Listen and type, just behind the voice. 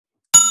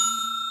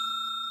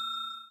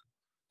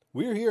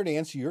We're here to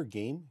answer your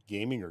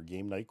gaming, or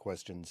game night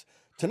questions.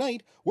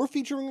 Tonight, we're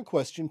featuring a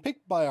question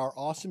picked by our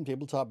awesome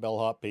Tabletop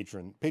Bellhop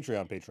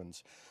Patreon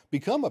patrons.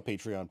 Become a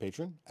Patreon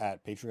patron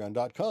at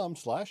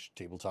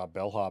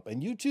patreon.com/tabletopbellhop,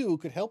 and you too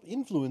could help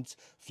influence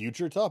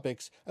future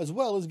topics, as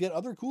well as get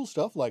other cool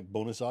stuff like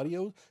bonus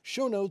audio,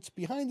 show notes,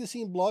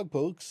 behind-the-scene blog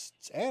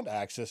posts, and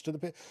access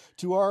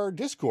to our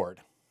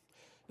Discord.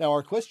 Now,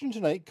 our question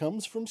tonight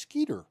comes from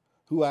Skeeter,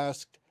 who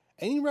asked,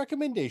 any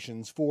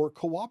recommendations for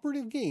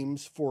cooperative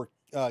games for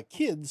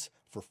kids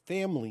for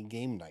family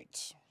game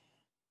nights?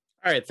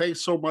 All right. Thanks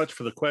so much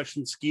for the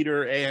question,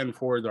 Skeeter, and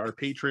for our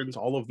patrons,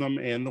 all of them,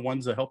 and the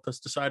ones that helped us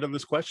decide on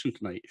this question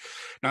tonight.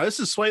 Now, this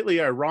is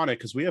slightly ironic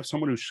because we have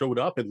someone who showed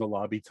up in the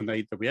lobby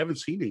tonight that we haven't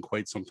seen in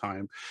quite some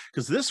time,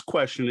 because this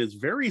question is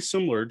very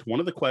similar to one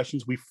of the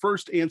questions we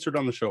first answered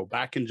on the show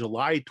back in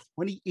July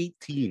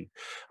 2018.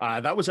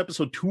 That was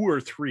episode 2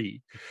 or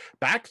 3.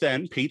 Back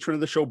then, patron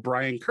of the show,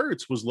 Brian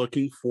Kurtz, was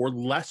looking for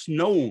less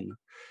known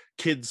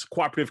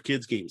cooperative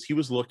kids games. He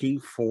was looking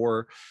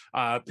for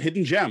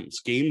hidden gems,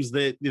 games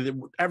that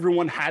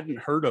everyone hadn't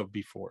heard of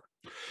before.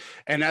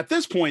 And at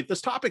this point, this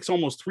topic's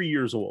almost 3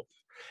 years old.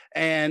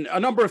 And a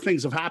number of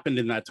things have happened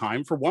in that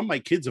time. For one, my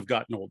kids have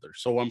gotten older,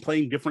 so I'm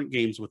playing different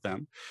games with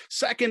them.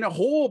 Second, a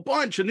whole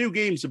bunch of new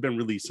games have been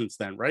released since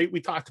then, right?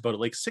 We talked about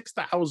it, like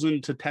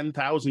 6,000 to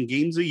 10,000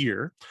 games a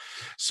year.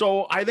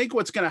 So I think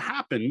what's going to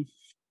happen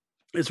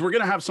is we're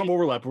going to have some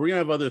overlap. We're going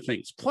to have other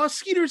things. Plus,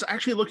 Skeeter's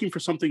actually looking for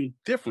something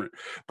different.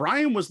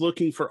 Brian was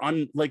looking for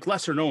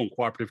lesser known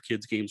cooperative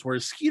kids games,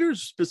 whereas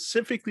Skeeter's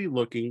specifically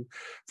looking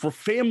for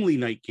family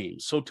night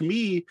games. So to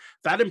me,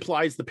 that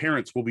implies the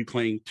parents will be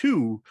playing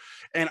too.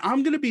 And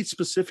I'm going to be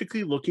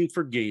specifically looking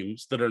for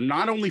games that are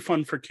not only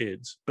fun for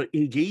kids, but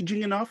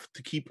engaging enough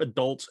to keep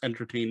adults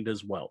entertained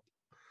as well.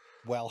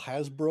 While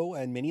Hasbro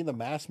and many of the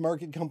mass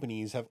market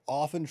companies have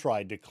often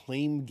tried to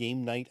claim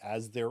game night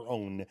as their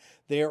own,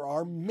 there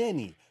are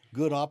many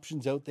good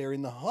options out there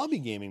in the hobby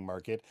gaming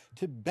market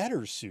to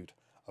better suit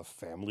a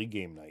family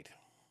game night.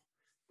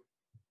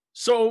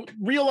 So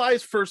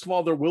realize, first of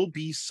all, there will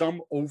be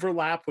some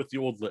overlap with the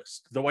old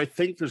list, though I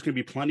think there's going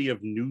to be plenty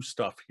of new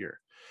stuff here.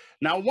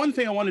 Now, one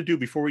thing I want to do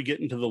before we get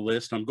into the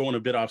list, I'm going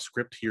a bit off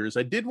script here, is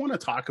I did want to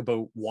talk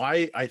about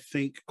why I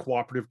think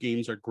cooperative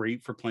games are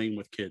great for playing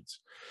with kids.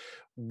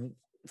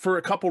 For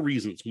a couple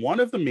reasons.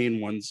 One of the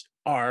main ones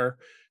are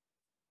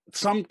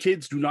some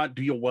kids do not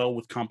deal well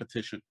with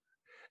competition.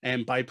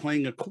 And by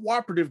playing a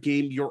cooperative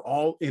game, you're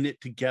all in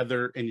it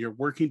together and you're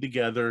working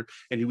together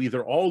and you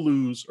either all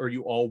lose or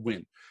you all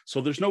win.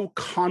 So there's no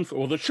conflict,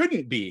 well, there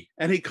shouldn't be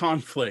any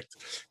conflict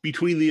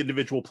between the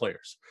individual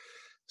players.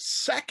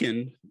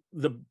 Second,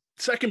 the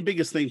second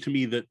biggest thing to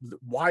me that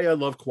why I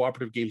love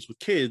cooperative games with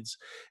kids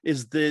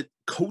is that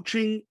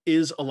coaching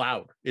is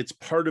allowed. It's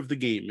part of the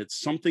game.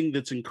 It's something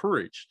that's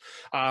encouraged.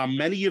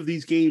 Many of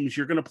these games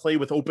you're going to play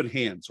with open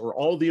hands or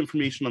all the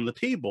information on the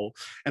table,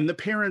 and the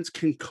parents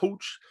can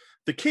coach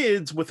the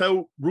kids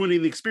without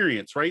ruining the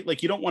experience, right?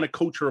 Like you don't want to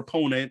coach your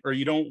opponent, or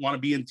you don't want to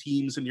be in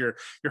teams and you're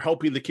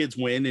helping the kids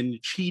win and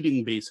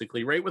cheating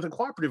basically, right? With a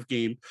cooperative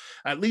game,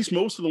 at least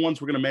most of the ones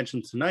we're going to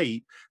mention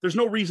tonight, there's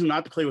no reason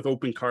not to play with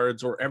open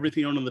cards or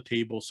everything on the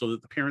table so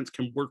that the parents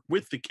can work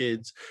with the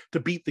kids to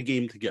beat the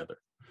game together.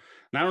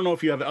 And I don't know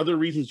if you have other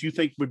reasons you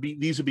think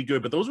these would be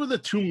good, but those were the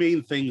two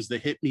main things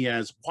that hit me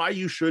as why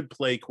you should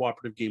play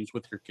cooperative games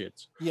with your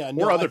kids,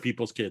 or other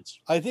people's kids.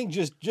 I think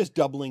just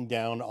doubling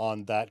down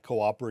on that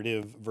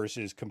cooperative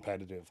versus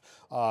competitive.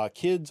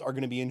 Kids are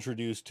going to be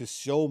introduced to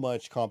so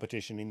much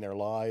competition in their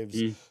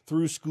lives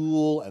through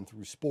school and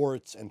through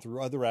sports and through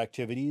other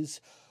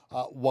activities.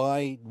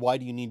 Why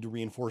do you need to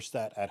reinforce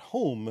that at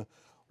home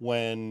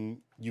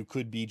when you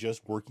could be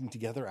just working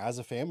together as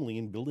a family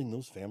and building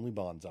those family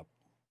bonds up?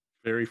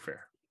 Very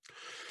fair.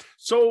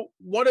 So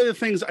one of the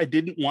things I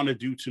didn't want to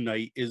do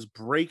tonight is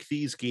break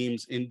these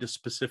games into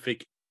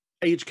specific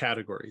age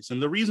categories.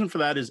 And the reason for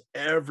that is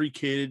every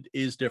kid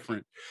is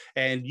different.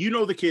 And you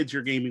know the kids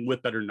you're gaming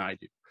with better than I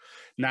do.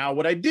 Now,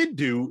 what I did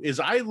do is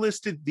I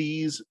listed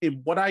these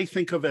in what I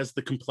think of as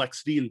the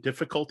complexity and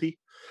difficulty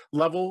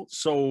level.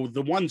 So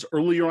the ones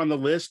earlier on the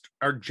list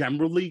are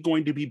generally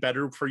going to be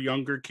better for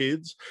younger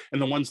kids,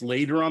 and the ones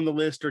later on the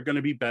list are going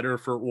to be better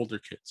for older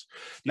kids.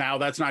 Now,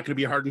 that's not going to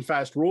be a hard and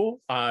fast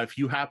rule. If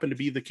you happen to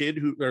be the kid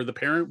or the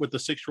parent with the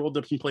 6-year-old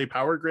that can play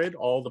Power Grid,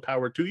 all the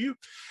power to you.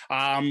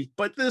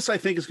 But this, I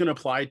think, is going to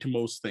apply to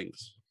most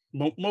things,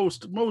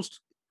 most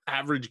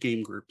average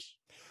game groups.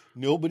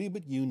 Nobody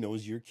but you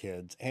knows your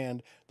kids,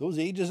 and those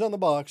ages on the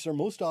box are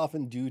most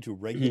often due to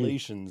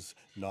regulations,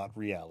 not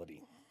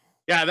reality.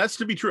 Yeah, that's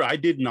to be true. I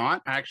did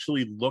not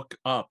actually look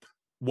up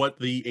what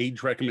the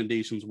age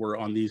recommendations were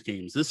on these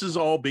games. This is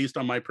all based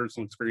on my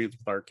personal experience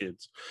with our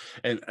kids.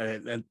 And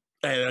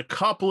a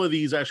couple of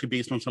these actually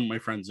based on some of my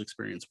friends'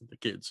 experience with the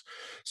kids.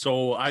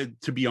 So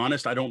to be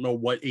honest, I don't know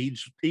what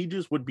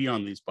ages would be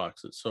on these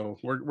boxes. So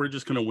we're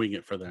just going to wing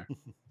it for there.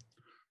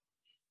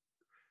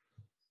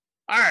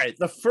 All right,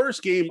 the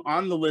first game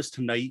on the list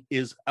tonight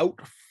is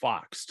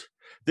Outfoxed.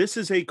 This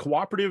is a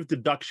cooperative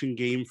deduction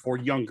game for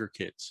younger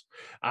kids.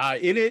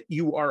 In it,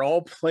 you are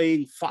all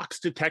playing fox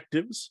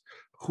detectives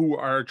who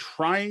are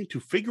trying to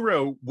figure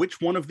out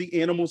which one of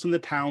the animals in the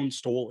town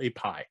stole a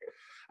pie.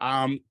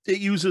 It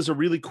uses a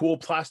really cool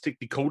plastic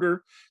decoder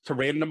to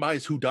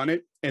randomize who done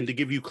it and to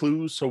give you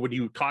clues. So when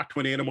you talk to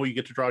an animal, you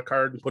get to draw a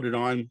card and put it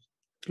on.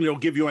 It'll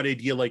give you an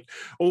idea like,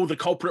 oh, the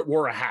culprit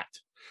wore a hat,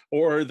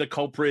 or the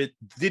culprit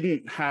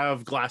didn't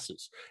have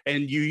glasses.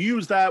 And you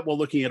use that while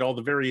looking at all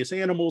the various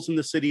animals in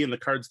the city and the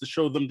cards to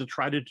show them to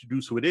try to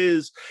deduce who it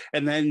is.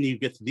 And then you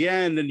get to the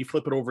end and you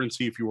flip it over and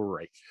see if you were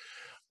right.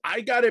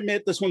 I got to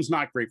admit, this one's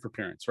not great for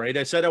parents, right?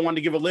 I said I wanted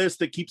to give a list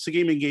that keeps the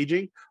game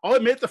engaging. I'll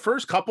admit the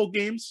first couple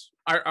games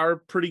are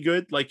pretty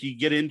good. Like you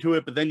get into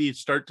it, but then you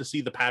start to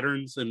see the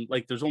patterns and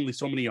like there's only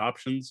so many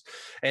options.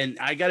 And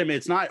I got to admit,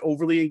 it's not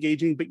overly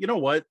engaging, but you know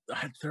what?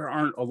 There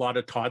aren't a lot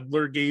of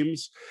toddler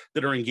games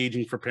that are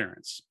engaging for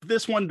parents.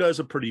 This one does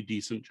a pretty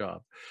decent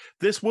job.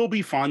 This will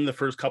be fun the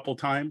first couple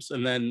times,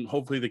 and then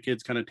hopefully the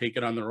kids kind of take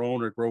it on their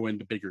own or grow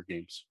into bigger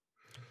games.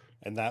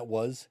 And that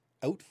was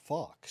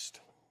Outfoxed.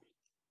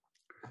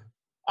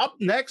 Up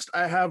next,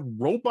 I have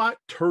Robot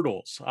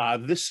Turtles.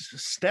 This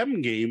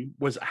STEM game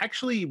was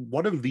actually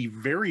one of the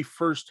very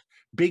first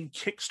big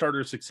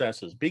Kickstarter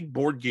successes, big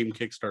board game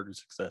Kickstarter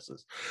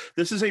successes.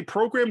 This is a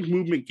programmed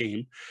movement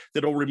game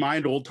that'll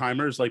remind old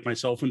timers like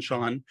myself and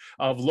Sean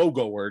of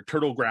Logo or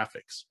Turtle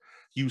Graphics.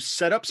 You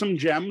set up some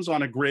gems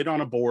on a grid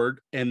on a board,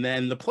 and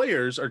then the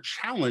players are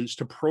challenged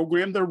to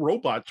program their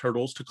robot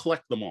turtles to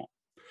collect them all.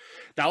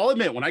 Now, I'll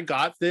admit, when I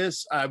got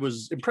this, I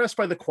was impressed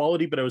by the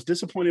quality, but I was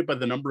disappointed by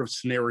the number of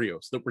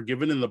scenarios that were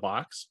given in the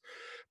box.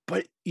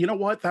 But you know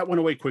what? That went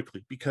away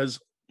quickly because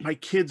my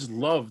kids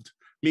loved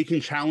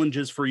making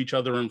challenges for each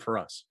other and for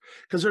us.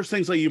 Because there's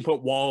things like you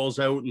put walls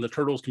out and the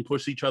turtles can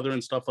push each other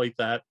and stuff like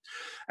that.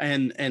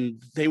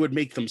 And they would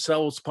make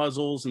themselves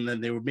puzzles, and then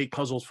they would make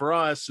puzzles for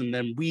us, and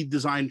then we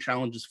design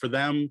challenges for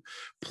them.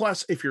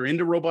 Plus, if you're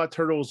into robot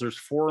turtles, there's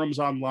forums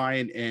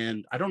online,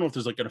 and I don't know if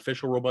there's like an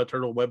official robot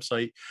turtle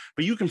website,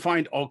 but you can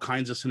find all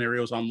kinds of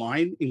scenarios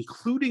online,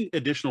 including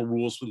additional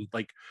rules with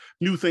like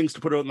new things to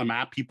put out on the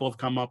map people have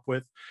come up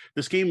with.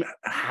 This game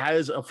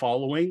has a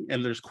following,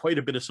 and there's quite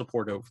a bit of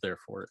support out there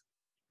for it.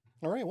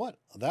 All right, what?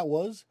 That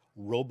was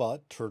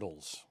Robot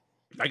Turtles.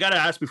 I got to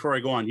ask before I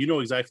go on, you know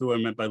exactly what I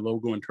meant by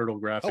logo and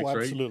turtle graphics, right?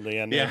 Absolutely.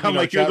 And yeah, I'm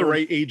like, you're the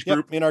right age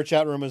group. Yep, in our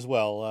chat room as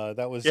well.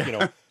 That was, you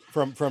know,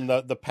 from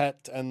the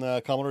PET and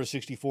the Commodore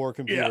 64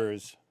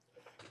 computers.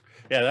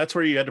 Yeah, that's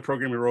where you had to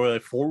program your robot,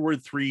 like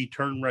forward 3,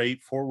 turn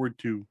right, forward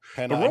 2.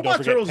 Pen, but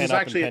Robot Turtles pen is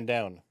up actually and pen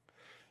down.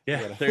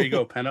 Yeah, there you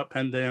go. Pen up,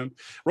 pen down.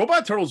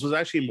 Robot Turtles was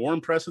actually more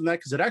impressive than that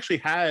because it actually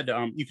had,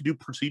 you could do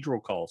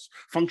procedural calls,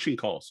 function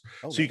calls.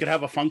 So nice. You could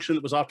have a function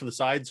that was off to the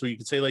side. So you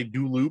could say like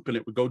do loop and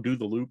it would go do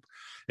the loop.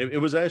 It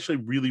was actually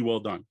really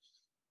well done.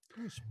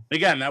 Nice.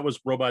 Again, that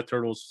was Robot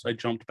Turtles. I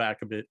jumped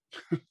back a bit.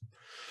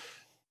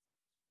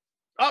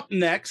 Up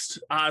next,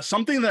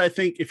 something that I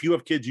think if you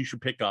have kids, you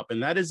should pick up.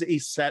 And that is a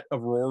set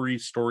of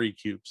Rory's story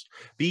cubes.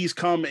 These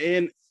come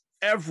in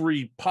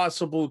every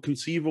possible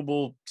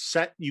conceivable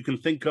set you can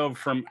think of,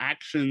 from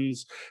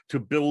actions to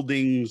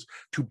buildings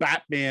to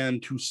Batman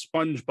to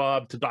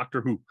SpongeBob to Doctor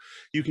Who.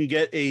 You can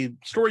get a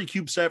story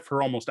cube set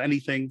for almost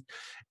anything.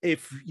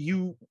 If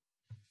you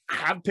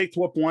have picked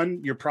up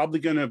one, you're probably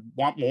going to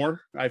want more.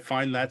 I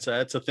find that's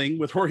a thing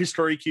with Rory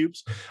story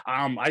cubes.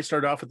 I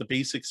started off with the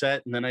basic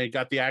set, and then I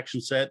got the action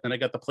set, then I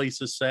got the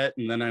places set,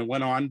 and then I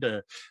went on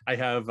to, I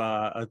have,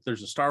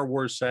 there's a Star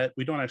Wars set.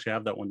 We don't actually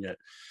have that one yet.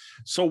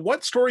 So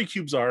what story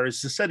cubes are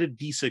is a set of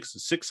D6s,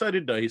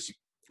 6-sided dice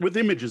with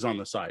images on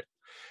the side.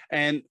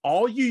 And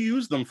all you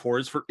use them for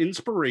is for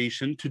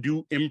inspiration to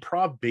do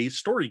improv-based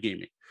story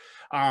gaming.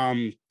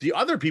 The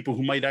other people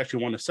who might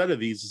actually want a set of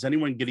these is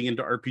anyone getting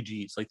into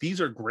RPGs. Like,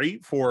 these are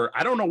great for,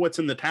 I don't know what's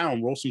in the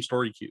town, roll some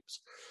story cubes.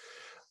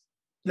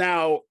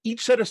 Now,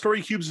 each set of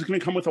story cubes is going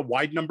to come with a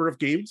wide number of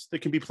games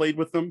that can be played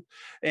with them.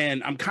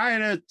 And I'm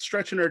kind of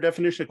stretching our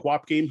definition of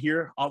co-op game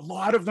here. A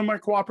lot of them are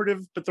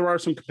cooperative, but there are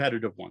some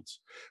competitive ones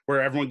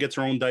where everyone gets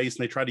their own dice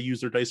and they try to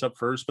use their dice up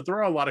first, but there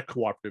are a lot of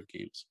cooperative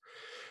games.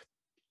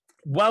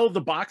 While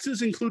the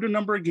boxes include a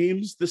number of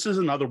games, this is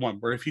another one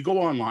where if you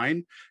go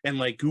online and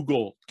like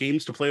Google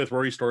games to play with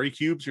Rory story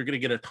cubes, you're going to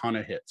get a ton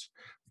of hits.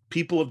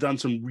 People have done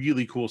some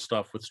really cool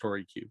stuff with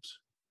story cubes.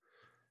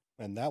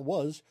 And that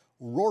was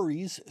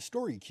Rory's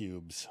story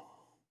cubes.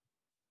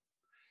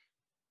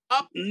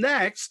 Up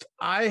next,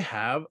 I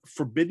have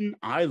Forbidden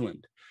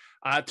Island.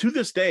 To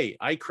this day,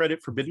 I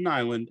credit Forbidden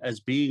Island as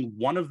being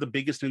one of the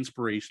biggest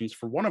inspirations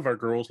for one of our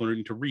girls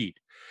learning to read.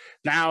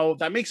 Now,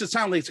 that makes it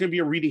sound like it's going to be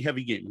a reading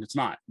heavy game, and it's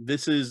not.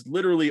 This is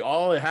literally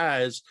all it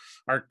has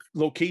are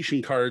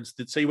location cards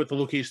that say what the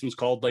location is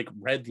called, like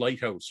Red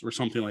Lighthouse or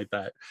something like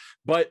that.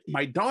 But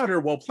my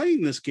daughter, while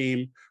playing this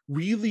game,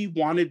 really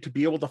wanted to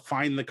be able to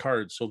find the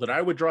cards, so that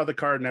I would draw the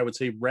card and I would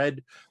say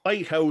Red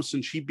Lighthouse,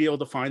 and she'd be able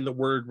to find the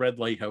word Red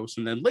Lighthouse,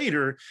 and then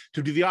later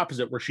to do the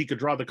opposite, where she could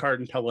draw the card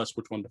and tell us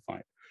which one to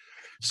find.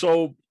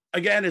 So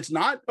Again, it's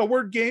not a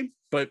word game,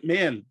 but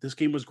man, this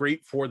game was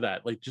great for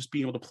that. Like just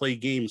being able to play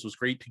games was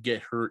great to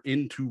get her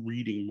into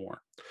reading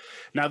more.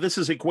 Now, this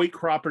is a great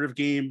cooperative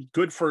game,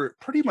 good for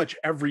pretty much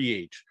every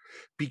age,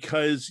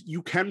 because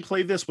you can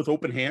play this with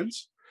open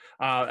hands.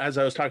 As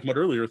I was talking about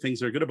earlier, things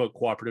that are good about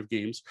cooperative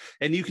games,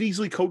 and you can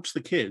easily coach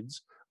the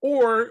kids.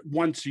 Or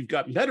once you've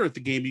gotten better at the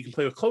game, you can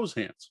play with closed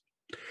hands.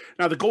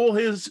 Now, the goal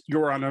is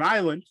you're on an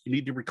island. You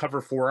need to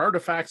recover 4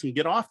 artifacts and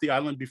get off the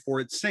island before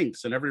it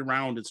sinks. And every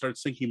round, it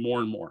starts sinking more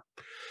and more.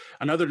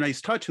 Another nice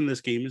touch in this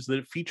game is that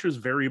it features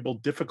variable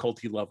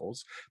difficulty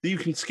levels that you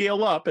can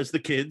scale up as the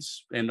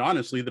kids and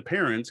honestly the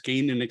parents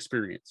gain in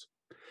experience.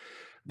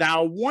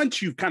 Now,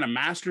 once you've kind of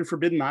mastered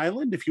Forbidden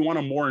Island, if you want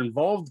a more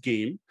involved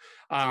game,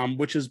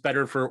 which is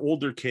better for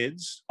older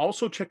kids,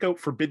 also check out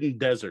Forbidden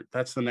Desert.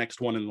 That's the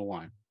next one in the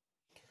line.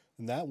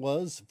 And that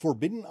was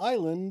Forbidden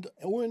Island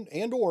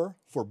and or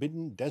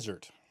Forbidden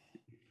Desert.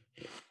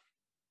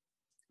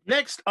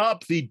 Next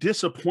up, the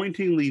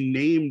disappointingly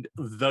named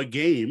The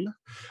Game,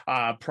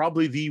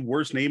 probably the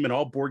worst name in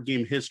all board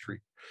game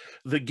history.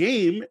 The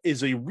Game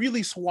is a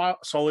really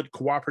solid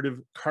cooperative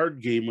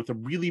card game with a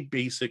really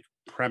basic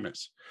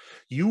premise.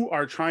 You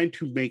are trying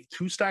to make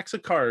 2 stacks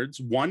of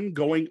cards, one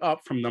going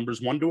up from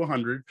numbers 1 to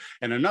 100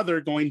 and another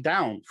going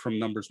down from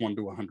numbers 1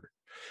 to 100.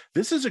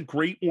 This is a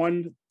great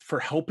one for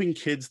helping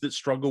kids that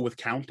struggle with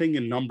counting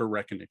and number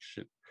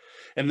recognition.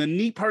 And the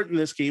neat part in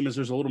this game is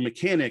there's a little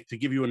mechanic to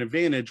give you an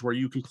advantage where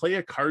you can play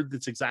a card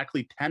that's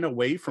exactly 10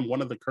 away from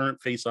one of the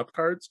current face-up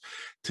cards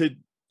to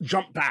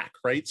jump back,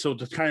 right? So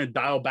to kind of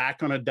dial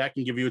back on a deck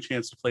and give you a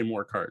chance to play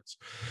more cards.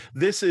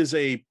 This is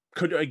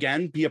could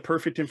again be a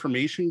perfect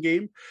information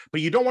game, but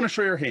you don't want to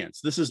show your hands.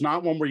 This is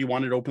not one where you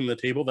want it open the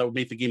table. That would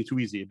make the game too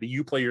easy. But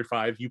you play your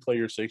 5, you play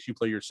your 6, you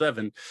play your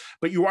 7,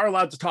 but you are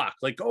allowed to talk.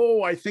 Like,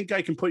 oh, I think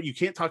I can you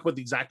can't talk about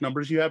the exact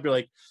numbers you have. You're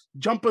like,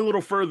 jump a little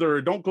further,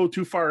 or don't go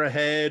too far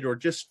ahead, or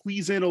just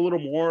squeeze in a little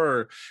more,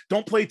 or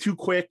don't play too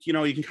quick. You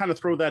know, you can kind of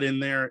throw that in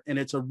there. And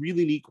it's a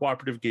really neat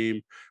cooperative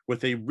game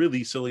with a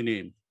really silly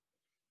name.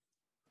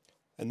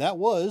 And that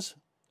was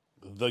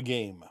The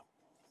Game.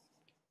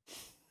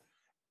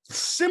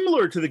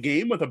 Similar to The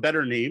Game with a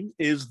better name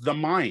is The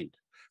Mind.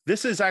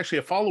 This is actually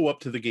a follow-up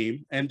to The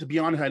Game. And to be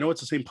honest, I know it's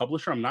the same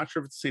publisher. I'm not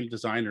sure if it's the same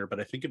designer, but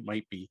I think it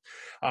might be.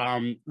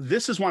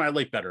 This is one I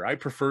like better. I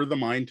prefer The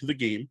Mind to The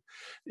Game.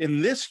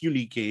 In this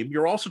unique game,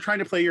 you're also trying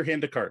to play your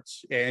hand of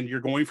cards, and you're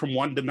going from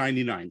 1 to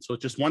 99. So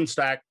it's just one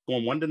stack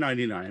going 1 to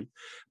 99.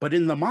 But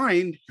in The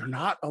Mind, you're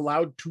not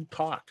allowed to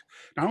talk.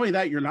 Not only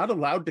that, you're not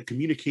allowed to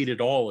communicate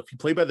at all. If you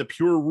play by the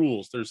pure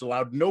rules, there's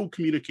allowed no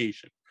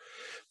communication.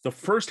 The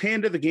first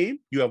hand of the game,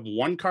 you have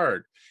 1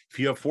 card. If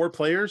you have 4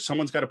 players,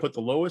 someone's got to put the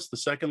lowest, the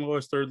second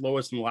lowest, third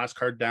lowest, and the last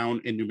card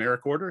down in numeric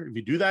order. If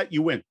you do that,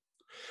 you win.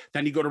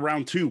 Then you go to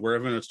round 2, where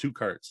everyone has 2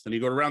 cards. Then you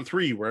go to round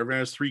 3, where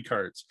everyone has 3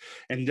 cards.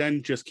 And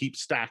then just keep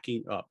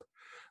stacking up.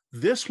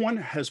 This one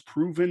has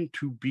proven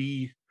to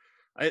be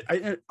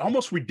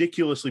almost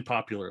ridiculously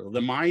popular.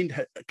 The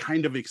Mind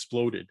kind of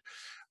exploded,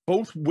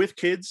 both with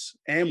kids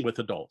and with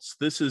adults.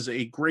 This is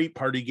a great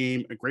party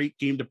game, a great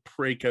game to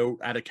break out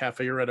at a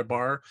cafe or at a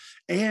bar,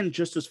 and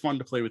just as fun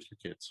to play with your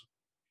kids.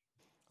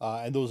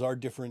 And those are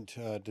different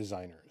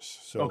designers.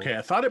 So okay,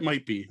 I thought it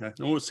might be. I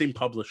know it's the same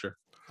publisher.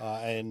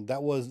 And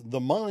that was The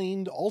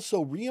Mind,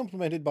 also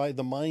re-implemented by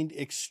The Mind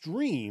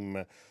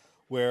Extreme,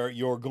 where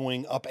you're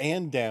going up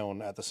and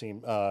down at the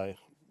same...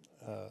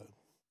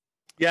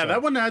 Yeah,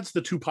 that one adds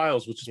the 2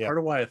 piles, which is part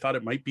of why I thought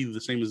it might be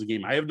the same as the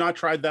game. I have not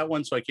tried that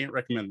one, so I can't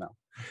recommend that.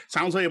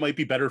 Sounds like it might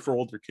be better for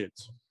older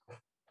kids.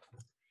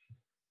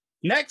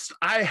 Next,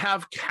 I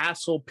have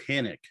Castle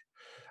Panic.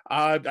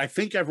 I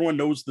think everyone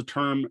knows the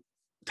term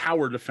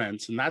tower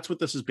defense, and that's what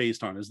this is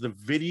based on, is the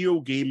video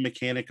game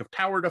mechanic of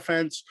tower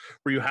defense,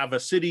 where you have a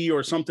city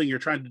or something you're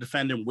trying to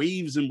defend and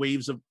waves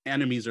of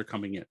enemies are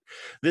coming in.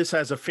 This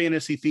has a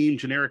fantasy theme,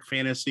 generic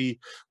fantasy,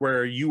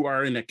 where you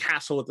are in a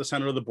castle at the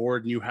center of the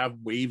board and you have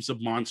waves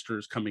of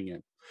monsters coming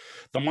in.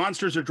 The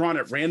monsters are drawn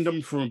at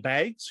random from a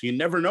bag, so you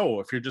never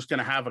know if you're just going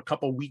to have a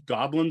couple weak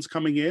goblins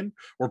coming in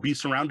or be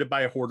surrounded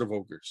by a horde of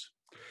ogres.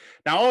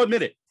 Now, I'll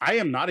admit it, I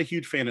am not a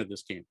huge fan of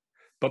this game,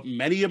 but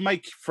many of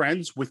my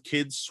friends with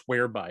kids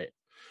swear by it.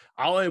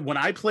 When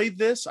I played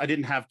this, I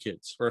didn't have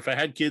kids, or if I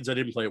had kids, I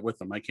didn't play it with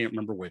them. I can't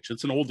remember which.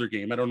 It's an older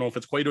game. I don't know if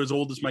it's quite as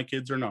old as my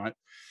kids or not.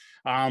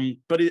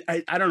 But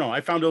I don't know.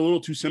 I found it a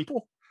little too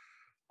simple.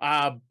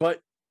 But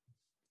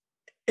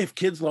if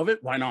kids love it,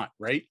 why not,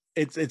 right?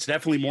 It's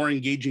definitely more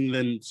engaging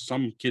than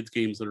some kids'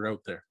 games that are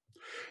out there.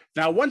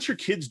 Now, once your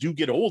kids do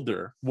get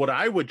older, what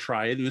I would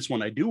try, and this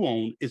one I do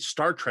own, is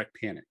Star Trek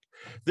Panic.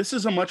 This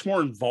is a much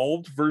more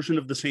involved version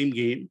of the same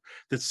game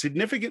that's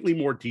significantly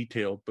more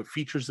detailed, but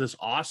features this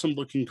awesome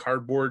looking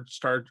cardboard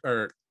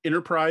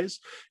Enterprise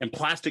and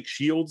plastic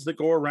shields that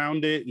go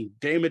around it and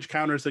damage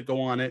counters that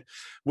go on it,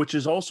 which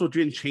is also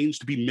been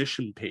changed to be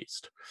mission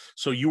paced.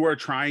 So you are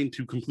trying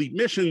to complete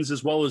missions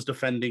as well as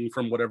defending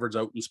from whatever's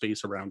out in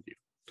space around you.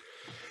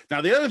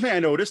 Now, the other thing I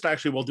noticed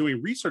actually while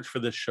doing research for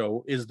this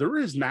show is there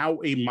is now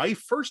a My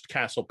First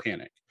Castle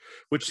Panic,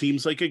 which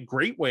seems like a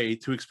great way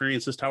to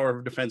experience this Tower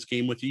of Defense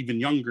game with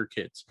even younger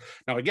kids.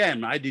 Now,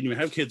 again, I didn't even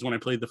have kids when I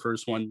played the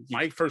first one.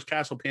 My First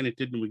Castle Panic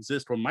didn't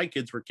exist when my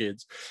kids were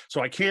kids,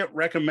 so I can't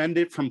recommend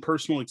it from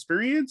personal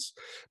experience,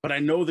 but I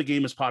know the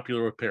game is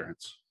popular with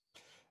parents.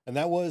 And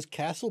that was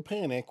Castle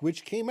Panic,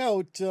 which came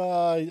out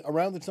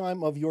around the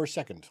time of your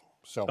second.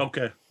 So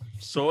okay,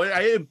 so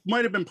it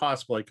might have been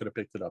possible I could have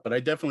picked it up, but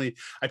I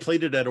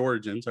played it at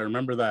Origins. I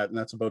remember that, and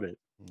that's about it.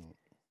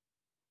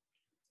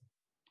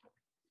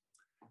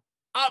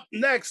 Up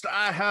next,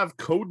 I have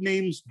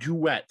Codenames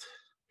Duet.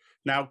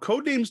 Now,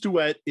 Codenames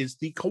Duet is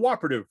the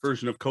cooperative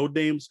version of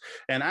Codenames,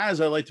 and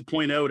as I like to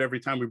point out every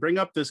time we bring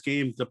up this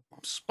game,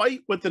 despite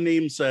what the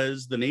name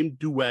says, the name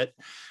Duet,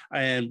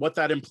 and what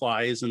that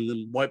implies,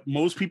 and what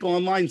most people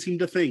online seem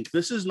to think,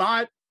 this is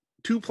not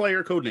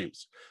two-player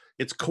Codenames.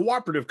 It's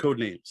cooperative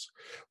Codenames,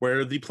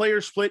 where the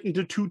players split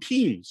into two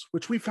teams,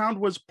 which we found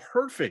was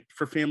perfect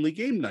for family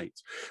game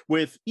nights,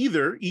 with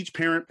either each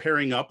parent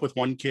pairing up with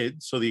one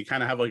kid, so that you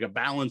kind of have like a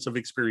balance of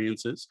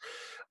experiences,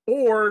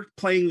 or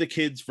playing the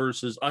kids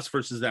versus us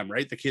versus them,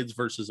 right? The kids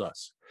versus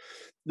us.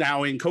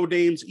 Now, in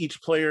Codenames,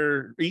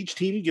 each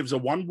team gives a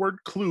one-word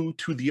clue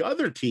to the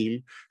other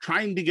team,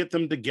 trying to get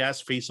them to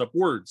guess face-up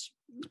words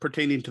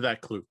pertaining to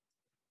that clue.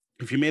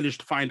 If you manage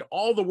to find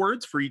all the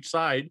words for each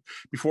side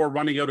before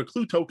running out of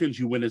clue tokens,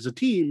 you win as a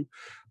team.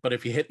 But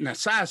if you hit an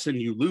assassin,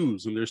 you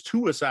lose. And there's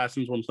two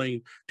assassins when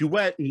playing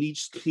Duet, and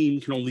each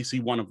team can only see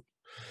one of them.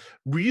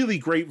 Really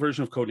great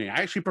version of Codename.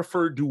 I actually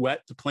prefer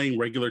Duet to playing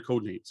regular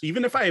Codenames.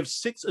 Even if I have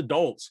 6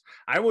 adults,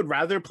 I would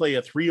rather play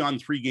a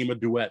 3-on-3 game of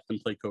Duet than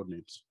play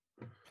Codenames.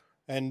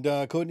 And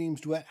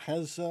Codenames Duet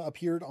has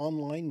appeared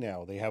online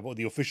now. They have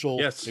the official,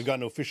 yes. They've got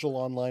an official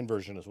online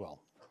version as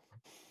well.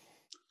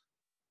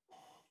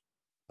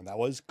 And that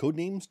was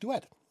Codenames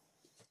Duet.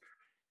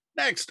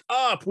 Next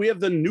up, we have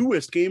the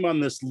newest game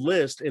on this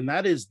list, and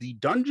that is the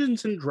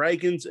Dungeons &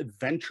 Dragons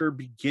Adventure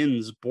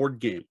Begins board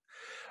game.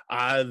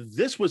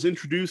 This was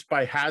introduced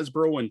by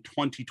Hasbro in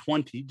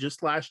 2020,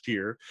 just last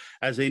year,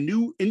 as a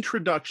new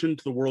introduction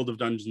to the world of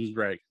Dungeons &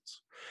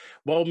 Dragons.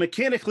 While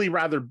mechanically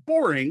rather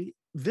boring,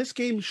 this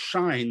game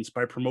shines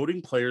by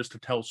promoting players to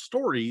tell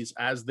stories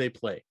as they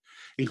play,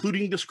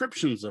 including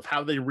descriptions of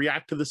how they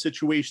react to the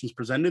situations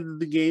presented in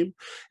the game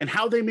and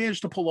how they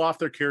manage to pull off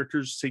their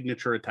characters'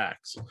 signature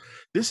attacks.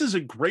 This is a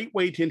great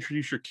way to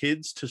introduce your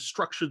kids to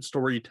structured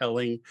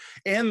storytelling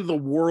and the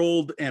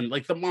world and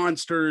like the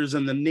monsters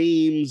and the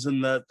names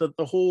and the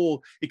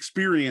whole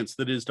experience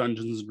that is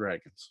Dungeons &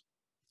 Dragons.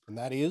 And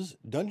that is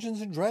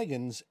Dungeons &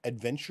 Dragons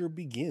Adventure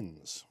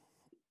Begins.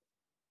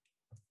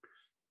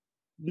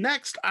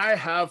 Next, I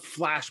have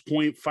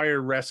Flashpoint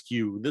Fire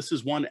Rescue. This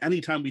is one,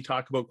 anytime we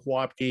talk about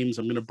co-op games,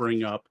 I'm going to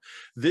bring up.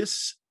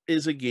 This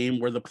is a game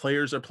where the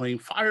players are playing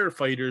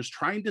firefighters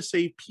trying to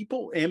save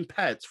people and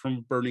pets from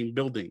a burning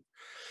building.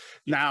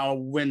 Now,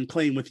 when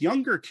playing with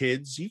younger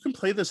kids, you can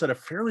play this at a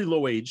fairly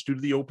low age due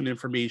to the open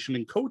information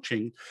and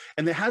coaching,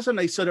 and it has a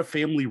nice set of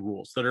family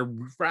rules that are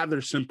rather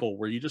simple,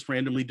 where you just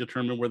randomly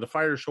determine where the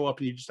fires show up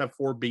and you just have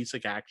 4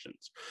 basic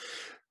actions.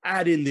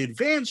 Add in the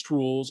advanced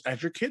rules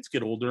as your kids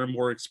get older and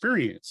more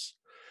experienced.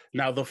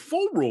 Now, the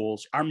full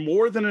rules are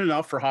more than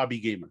enough for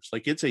hobby gamers.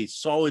 Like, it's a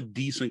solid,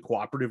 decent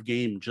cooperative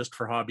game just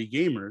for hobby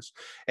gamers.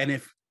 And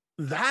if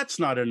that's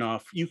not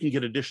enough, you can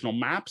get additional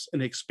maps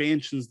and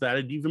expansions that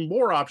add even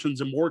more options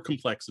and more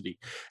complexity,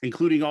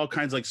 including all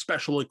kinds like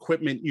special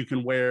equipment you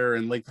can wear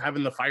and like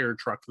having the fire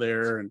truck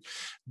there and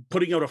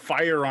putting out a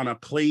fire on a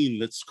plane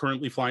that's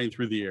currently flying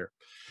through the air.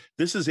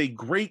 This is a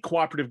great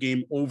cooperative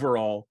game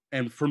overall,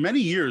 and for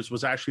many years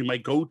was actually my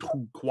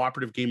go-to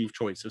cooperative game of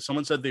choice. If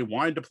someone said they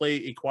wanted to play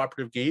a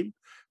cooperative game,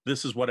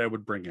 this is what I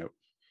would bring out.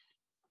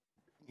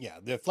 Yeah,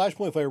 the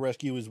Flashpoint Fire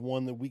Rescue is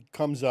one that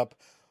comes up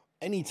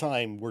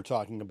anytime we're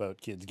talking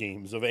about kids'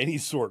 games of any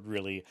sort,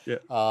 really,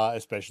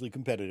 especially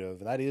competitive.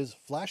 And that is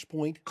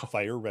Flashpoint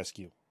Fire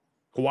Rescue.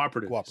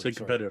 Cooperative, say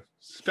competitive,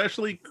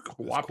 especially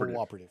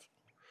cooperative.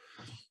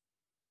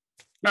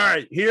 All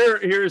right,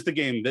 here's the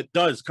game that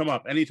does come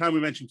up anytime we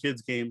mention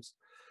kids games.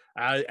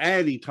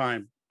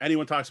 Anytime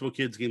anyone talks about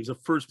kids games, the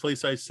first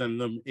place I send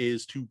them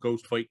is to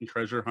Ghost Fight and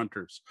Treasure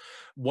Hunters.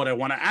 What I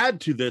want to add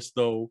to this,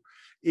 though,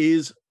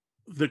 is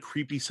the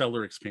Creepy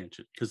Cellar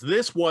expansion, because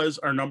this was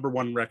our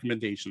 #1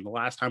 recommendation the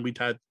last time we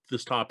had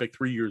this topic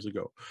 3 years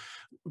ago.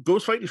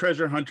 Ghost Fight and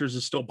Treasure Hunters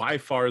is still by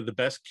far the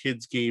best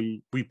kids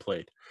game we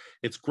played.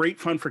 It's great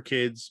fun for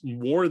kids,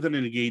 more than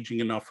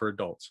engaging enough for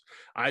adults.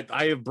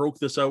 I have broke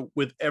this out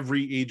with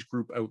every age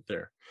group out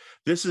there.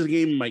 This is a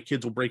game my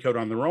kids will break out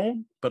on their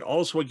own, but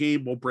also a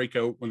game we'll break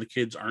out when the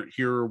kids aren't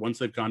here or once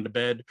they've gone to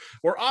bed,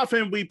 or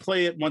often we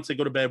play it once they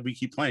go to bed, we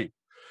keep playing.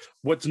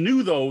 What's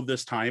new, though,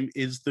 this time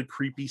is the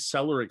Creepy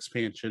Cellar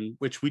expansion,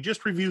 which we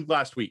just reviewed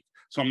last week.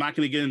 So I'm not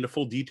going to get into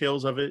full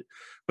details of it,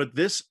 but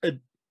this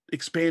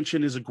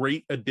expansion is a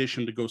great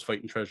addition to Ghost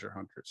Fight and Treasure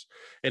Hunters.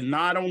 It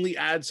not only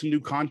adds some new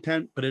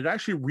content, but it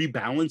actually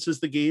rebalances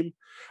the game,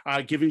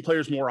 giving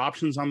players more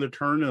options on their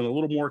turn and a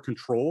little more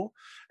control.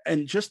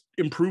 and just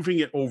improving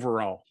it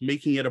overall,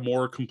 making it a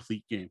more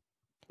complete game.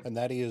 And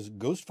that is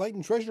Ghost Fight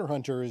and Treasure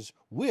Hunters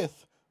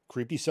with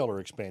Creepy Cellar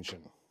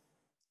expansion.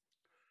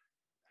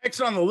 Next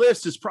on the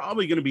list is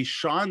probably going to be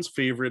Sean's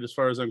favorite as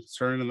far as I'm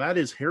concerned, and that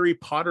is Harry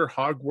Potter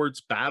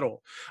Hogwarts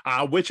Battle,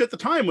 which at the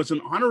time was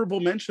an honorable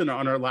mention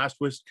on our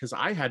last list because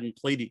I hadn't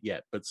played it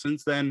yet. But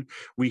since then,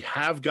 we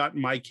have gotten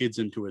my kids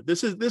into it.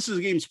 This is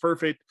a game's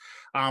perfect.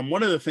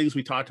 One of the things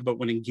we talked about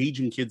when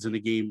engaging kids in a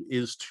game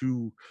is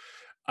to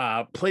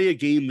play a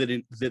game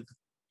that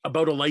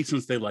about a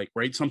license they like,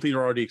 right? Something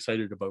they're already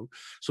excited about.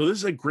 So this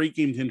is a great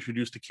game to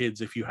introduce to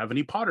kids if you have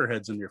any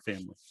Potterheads in your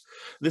family.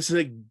 This is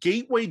a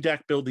gateway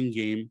deck building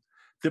game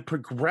that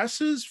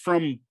progresses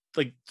from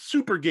like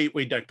super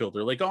gateway deck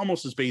builder, like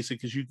almost as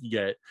basic as you can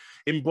get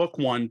in book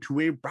 1 to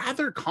a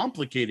rather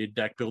complicated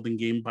deck building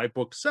game by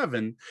book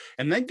 7,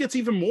 and then gets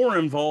even more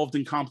involved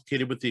and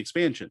complicated with the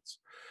expansions.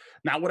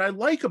 Now, what I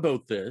like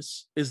about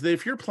this is that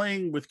if you're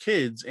playing with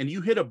kids and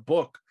you hit a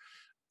book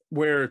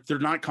where they're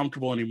not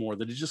comfortable anymore,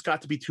 that it just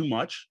got to be too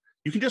much,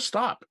 you can just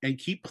stop and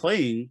keep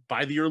playing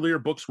by the earlier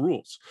book's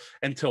rules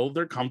until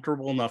they're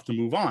comfortable enough to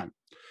move on.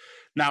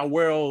 Now,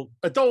 while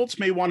adults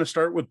may want to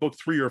start with book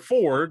 3 or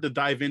 4 to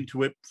dive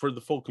into it for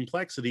the full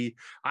complexity,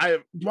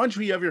 once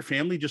you have your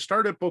family, just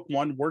start at book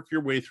 1, work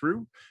your way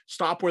through,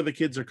 stop where the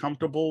kids are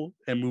comfortable,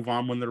 and move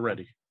on when they're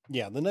ready.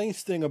 Yeah, the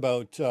nice thing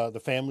about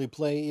the family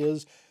play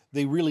is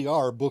they really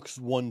are books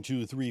 1,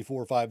 2, 3,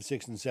 4, 5,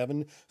 6, and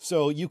 7.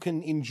 So you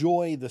can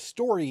enjoy the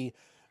story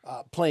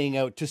playing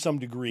out to some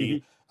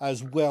degree,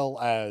 as well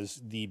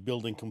as the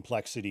building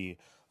complexity.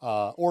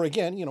 Or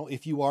again,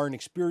 if you are an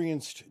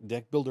experienced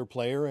deck builder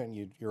player and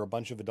you're a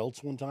bunch of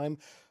adults one time,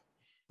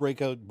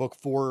 break out book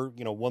 4,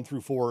 1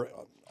 through 4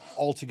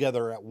 all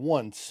together at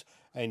once,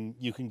 and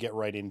you can get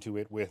right into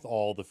it with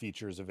all the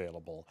features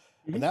available.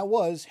 And that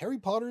was Harry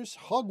Potter's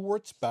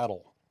Hogwarts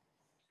Battle.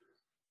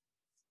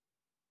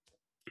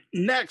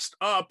 Next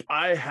up,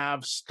 I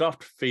have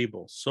Stuffed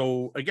Fables.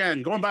 So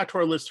again, going back to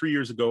our list 3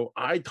 years ago,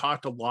 I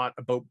talked a lot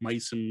about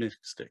Mice and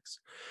Mystics.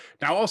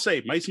 Now I'll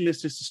say Mice and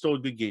Mystics is still a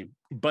good game,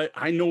 but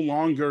I no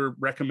longer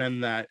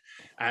recommend that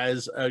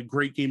as a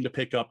great game to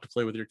pick up to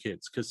play with your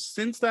kids. Because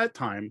since that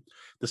time,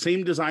 the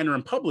same designer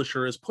and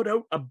publisher has put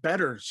out a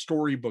better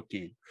storybook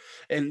game,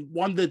 and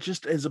one that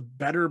just is a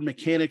better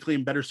mechanically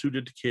and better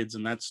suited to kids,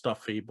 and that's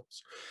Stuffed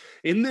Fables.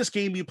 In this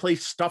game, you play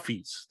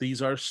stuffies.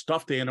 These are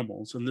stuffed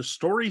animals, and the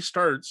story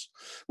starts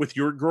with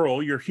your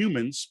girl, your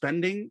human,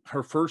 spending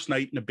her first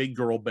night in a big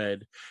girl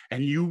bed,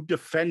 and you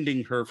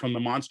defending her from the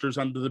monsters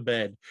under the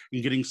bed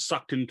and getting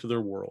sucked into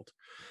their world.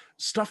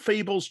 Stuffed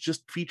Fables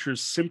just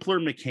features simpler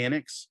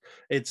mechanics.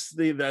 It's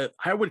the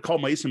I would call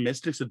Mice and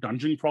Mystics a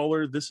dungeon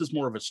crawler. This is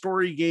more of a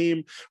story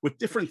game with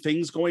different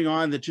things going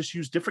on that just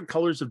use different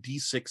colors of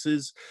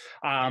D6s.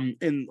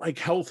 And like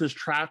health is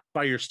tracked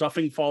by your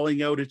stuffing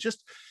falling out. It's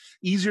just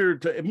easier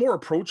to, more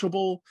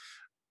approachable,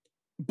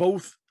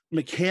 both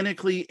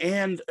mechanically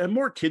and a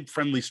more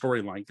kid-friendly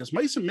storyline, because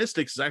Mice and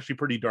Mystics is actually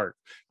pretty dark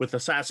with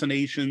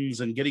assassinations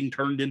and getting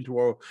turned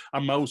into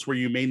a mouse where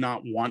you may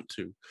not want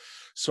to.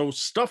 So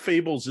Stuffed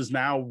Fables is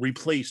now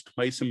replaced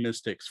Mice and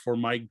Mystics for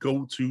my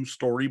go-to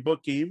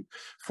storybook game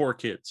for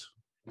kids.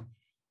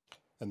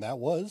 And that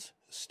was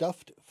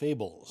Stuffed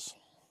Fables.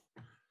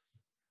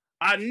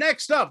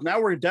 Next up, now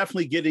we're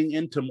definitely getting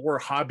into more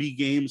hobby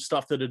games,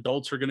 stuff that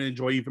adults are going to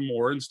enjoy even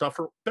more, and stuff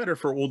better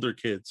for older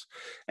kids.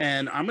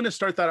 And I'm going to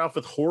start that off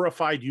with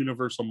Horrified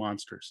Universal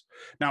Monsters.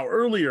 Now,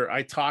 earlier,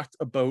 I talked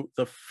about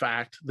the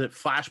fact that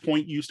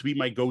Flashpoint used to be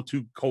my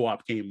go-to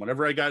co-op game.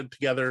 Whenever I got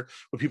together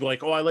with people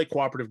like, oh, I like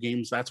cooperative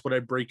games, that's what I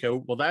break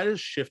out. Well, that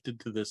has shifted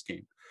to this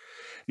game.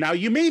 Now,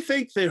 you may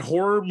think that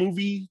horror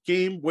movie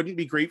game wouldn't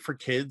be great for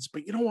kids,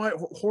 but you know what?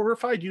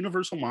 Horrified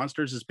Universal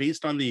Monsters is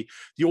based on the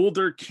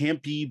older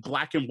campy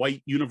black and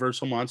white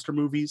Universal monster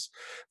movies.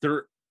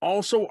 There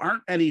also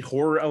aren't any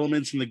horror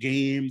elements in the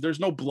game. There's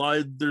no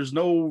blood. There's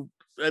no,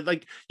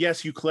 like,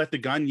 yes, you collect the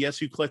gun.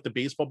 Yes, you collect the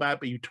baseball bat,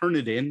 but you turn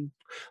it in.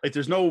 Like,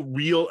 there's no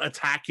real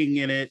attacking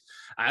in it.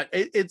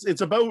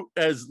 It's about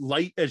as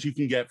light as you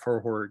can get for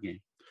a horror game.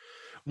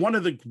 One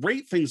of the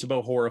great things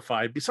about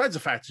Horrified, besides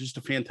the fact it's just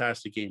a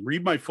fantastic game,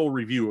 read my full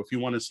review if you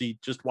want to see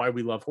just why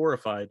we love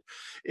Horrified,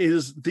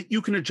 is that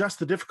you can adjust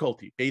the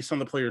difficulty based on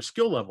the player's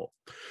skill level.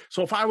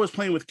 So if I was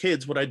playing with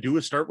kids, what I'd do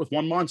is start with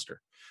one monster.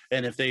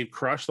 And if they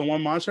crush the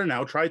one monster,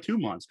 now try 2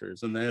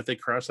 monsters. And then if they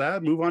crush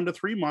that, move on to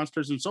 3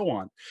 monsters and so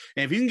on.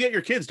 And if you can get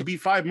your kids to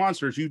beat 5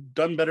 monsters, you've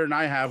done better than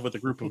I have with a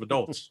group of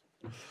adults.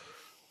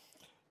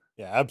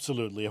 Yeah,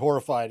 absolutely.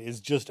 Horrified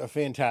is just a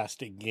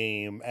fantastic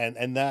game,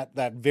 and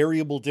that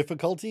variable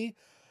difficulty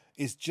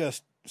is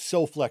just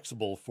so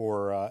flexible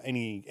for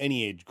any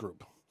age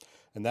group.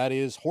 And that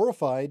is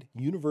Horrified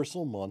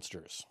Universal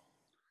Monsters.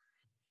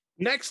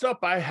 Next up,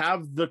 I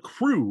have The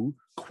Crew,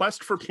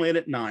 Quest for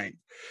Planet 9.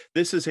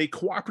 This is a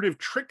cooperative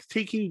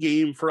trick-taking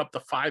game for up to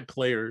 5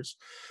 players.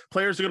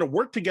 Players are going to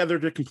work together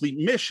to complete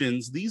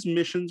missions. These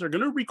missions are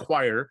going to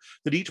require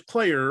that each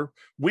player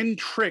win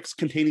tricks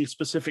containing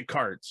specific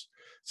cards,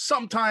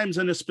 sometimes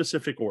in a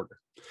specific order.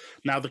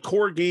 Now, the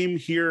core game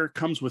here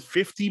comes with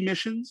 50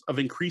 missions of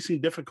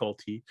increasing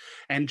difficulty.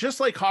 And just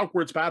like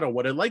Hogwarts Battle,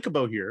 what I like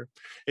about here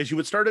is you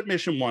would start at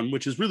mission 1,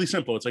 which is really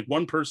simple. It's like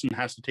one person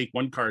has to take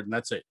one card and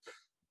that's it.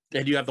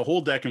 And you have the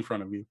whole deck in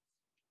front of you.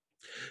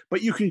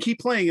 But you can keep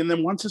playing. And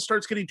then once it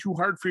starts getting too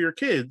hard for your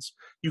kids,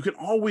 you can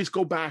always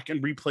go back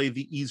and replay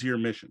the easier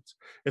missions.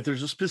 If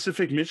there's a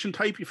specific mission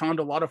type you found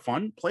a lot of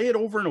fun, play it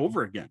over and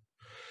over again.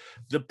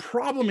 The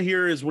problem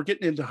here is we're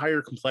getting into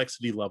higher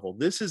complexity level.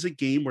 This is a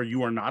game where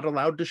you are not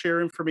allowed to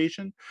share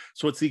information.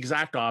 So it's the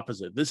exact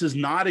opposite. This is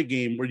not a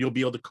game where you'll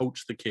be able to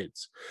coach the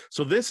kids.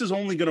 So this is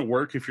only going to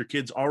work if your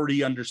kids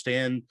already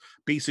understand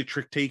basic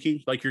trick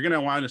taking. Like you're going to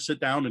want to sit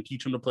down and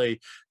teach them to play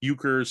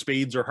euchre,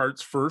 spades, or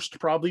hearts first,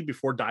 probably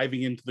before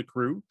diving into the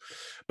crew.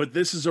 But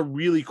this is a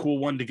really cool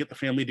one to get the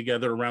family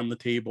together around the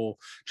table,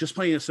 just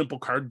playing a simple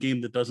card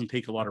game that doesn't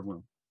take a lot of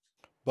room.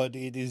 But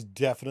it is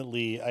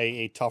definitely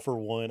a tougher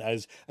one.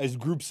 As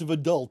groups of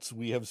adults,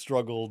 we have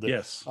struggled,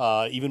 yes,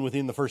 even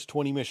within the first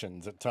 20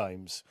 missions at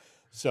times.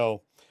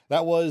 So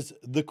that was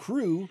The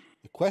Crew,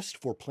 The Quest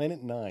for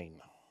Planet 9.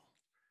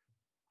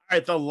 All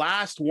right, the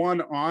last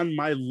one on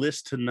my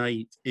list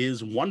tonight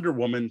is Wonder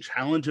Woman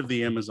Challenge of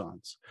the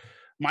Amazons.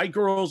 My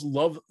girls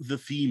love the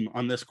theme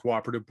on this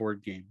cooperative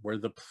board game, where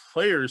the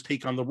players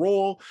take on the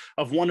role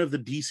of one of the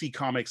DC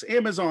Comics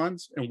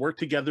Amazons and work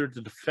together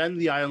to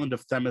defend the island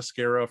of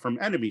Themyscira from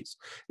enemies,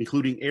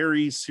 including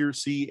Ares,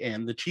 Circe,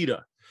 and the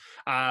Cheetah.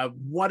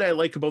 What I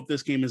like about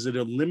this game is it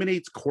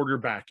eliminates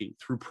quarterbacking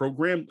through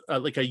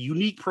like a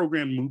unique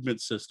program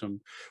movement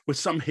system with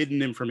some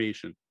hidden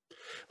information.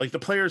 Like the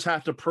players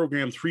have to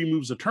program 3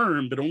 moves a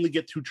turn, but only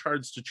get 2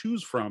 cards to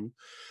choose from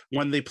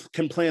when they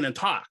can plan and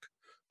talk.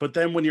 But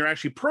then when you're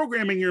actually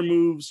programming your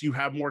moves, you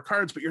have more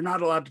cards, but you're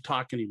not allowed to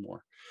talk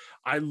anymore.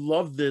 I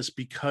love this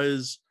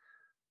because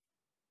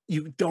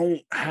you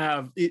don't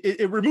have,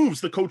 it removes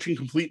the coaching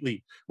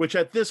completely, which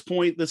at this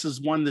point, this is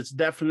one that's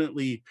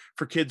definitely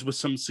for kids with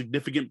some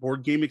significant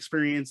board game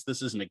experience.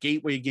 This isn't a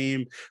gateway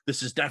game.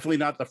 This is definitely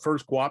not the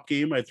first co-op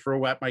game I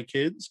throw at my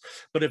kids.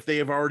 But if they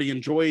have already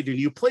enjoyed and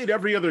you played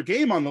every other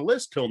game on the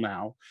list till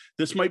now,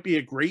 this might be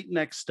a great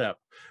next step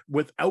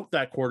without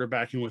that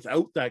quarterbacking,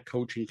 without that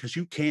coaching, because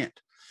you can't.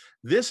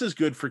 This is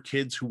good for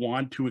kids who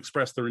want to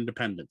express their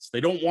independence.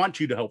 They don't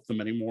want you to help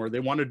them anymore. They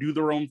want to do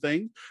their own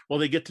thing. Well,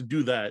 they get to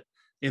do that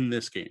in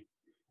this game.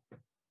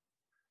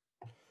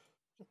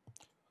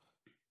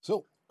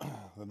 So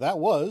that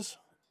was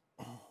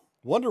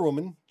Wonder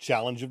Woman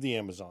Challenge of the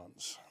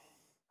Amazons.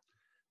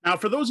 Now,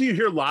 for those of you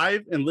here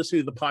live and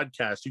listening to the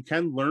podcast, you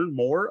can learn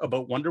more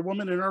about Wonder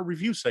Woman in our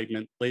review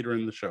segment later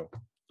in the show.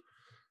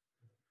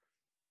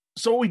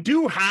 So we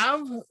do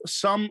have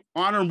some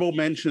honorable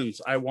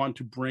mentions I want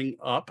to bring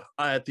up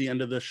at the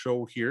end of the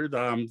show here.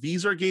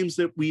 These are games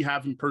that we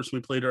haven't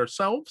personally played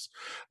ourselves,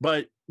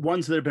 but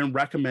ones that have been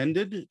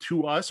recommended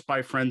to us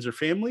by friends or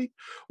family,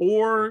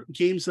 or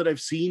games that I've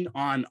seen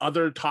on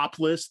other top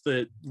lists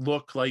that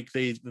look like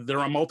they're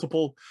on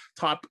multiple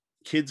top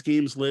kids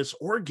games lists,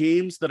 or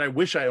games that I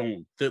wish I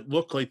owned that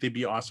look like they'd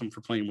be awesome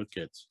for playing with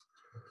kids.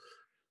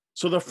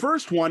 So the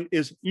first one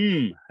is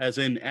as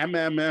in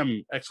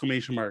MMM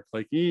exclamation mark,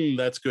 like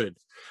that's good.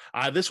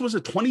 This was a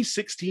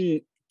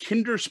 2016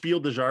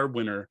 Kinderspiel des Jahres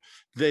winner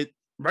that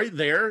right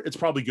there, it's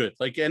probably good.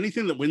 Like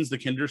anything that wins the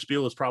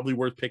Kinderspiel is probably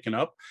worth picking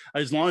up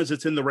as long as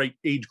it's in the right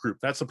age group.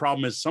 That's the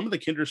problem is some of the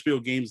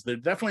Kinderspiel games, they're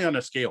definitely on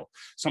a scale.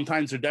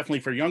 Sometimes they're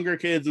definitely for younger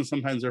kids and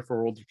sometimes they're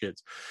for older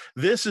kids.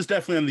 This is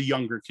definitely on the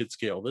younger kid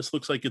scale. This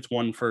looks like it's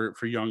one for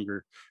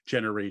younger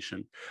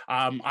generation.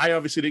 I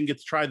obviously didn't get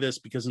to try this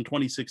because in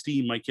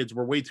 2016, my kids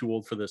were way too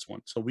old for this one.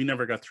 So we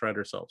never got to try it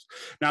ourselves.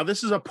 Now,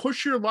 this is a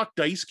push your luck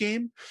dice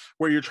game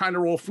where you're trying to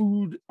roll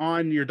food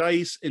on your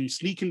dice and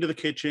sneak into the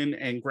kitchen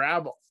and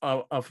grab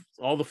of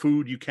all the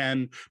food you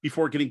can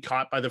before getting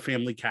caught by the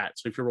family cat.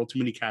 So if you roll too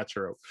many cats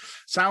are out.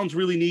 Sounds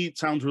really neat.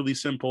 Sounds really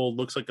simple.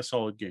 Looks like a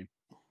solid game.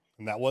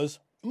 And that was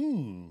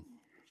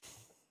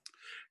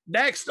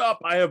Next up,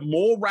 I have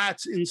Mole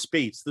Rats in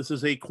Space. This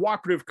is a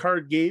cooperative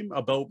card game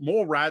about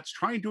mole rats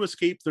trying to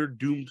escape their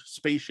doomed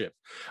spaceship.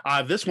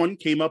 This one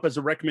came up as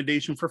a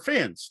recommendation for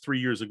fans 3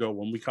 years ago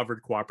when we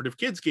covered cooperative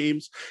kids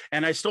games,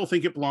 and I still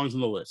think it belongs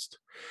on the list.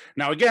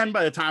 Now, again,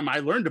 by the time I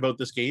learned about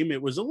this game,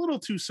 it was a little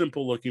too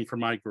simple looking for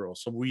my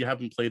girls, so we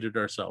haven't played it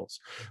ourselves.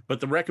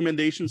 But the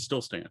recommendation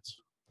still stands.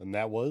 And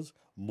that was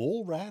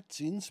Mole Rats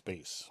in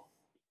Space.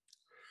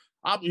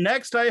 Up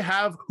next, I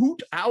have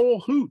Hoot Owl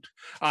Hoot.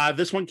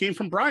 This one came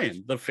from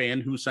Brian, the fan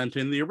who sent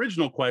in the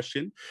original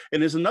question,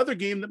 and is another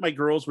game that my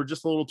girls were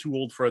just a little too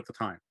old for at the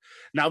time.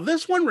 Now,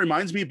 this one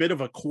reminds me a bit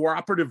of a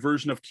cooperative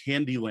version of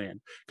Candyland,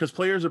 because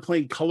players are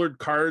playing colored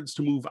cards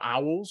to move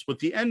owls with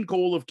the end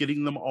goal of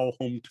getting them all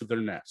home to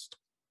their nest.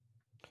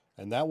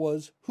 And that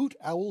was Hoot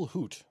Owl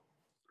Hoot.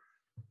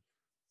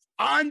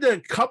 On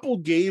the couple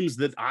games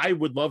that I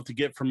would love to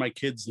get for my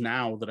kids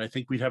now that I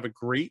think we'd have a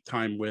great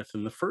time with.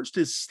 And the first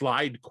is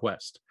Slide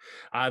Quest.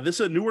 This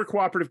is a newer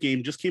cooperative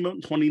game, just came out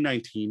in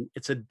 2019.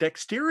 It's a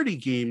dexterity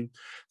game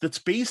that's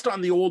based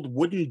on the old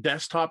wooden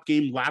desktop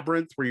game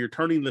Labyrinth, where you're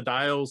turning the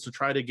dials to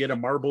try to get a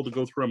marble to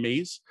go through a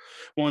maze.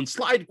 Well, in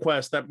Slide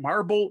Quest, that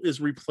marble is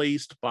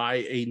replaced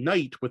by a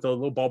knight with a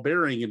little ball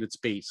bearing in its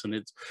base.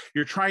 And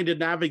you're trying to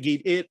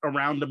navigate it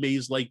around a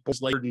maze like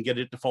and get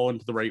it to fall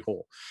into the right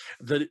hole.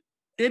 The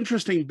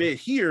interesting bit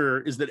here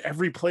is that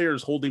every player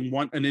is holding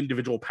an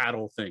individual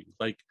paddle thing,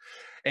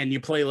 and you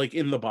play like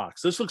in the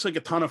box. This looks like a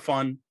ton of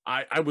fun.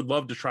 I would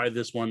love to try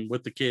this one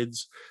with the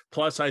kids.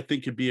 Plus, I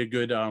think it'd be a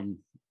good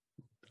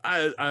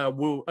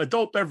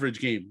adult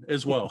beverage game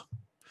as well.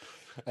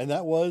 And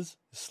that was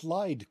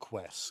Slide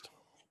Quest.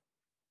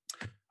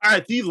 All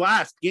right, the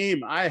last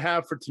game I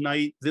have for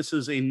tonight. This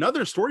is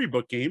another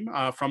storybook game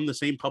from the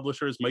same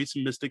publisher as Mice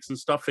and Mystics and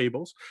Stuffed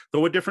Fables,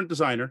 though a different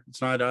designer. It's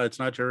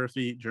not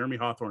Jeremy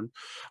Hawthorne.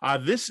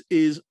 This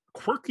is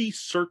Quirky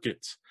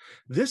Circuits.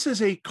 This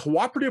is a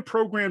cooperative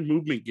program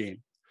movement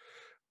game,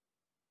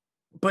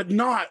 but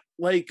not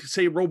like,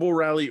 say, Robo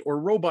Rally or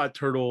Robot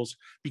Turtles,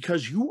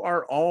 because you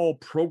are all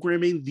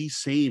programming the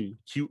same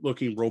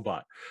cute-looking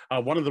robot.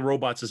 One of the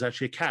robots is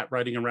actually a cat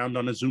riding around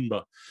on a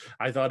Zumba.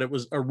 I thought it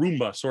was a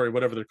Roomba, sorry,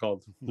 whatever they're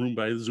called.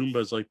 Roomba. Zumba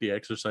is like the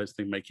exercise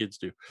thing my kids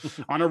do.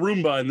 On a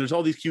Roomba, and there's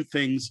all these cute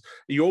things.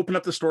 You open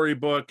up the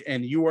storybook,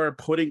 and you are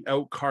putting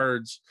out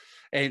cards.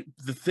 And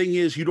the thing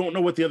is, you don't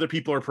know what the other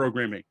people are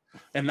programming.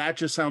 And that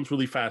just sounds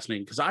really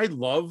fascinating, because I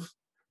love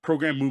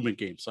program movement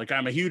games. Like,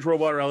 I'm a huge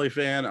Robot Rally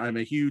fan. I'm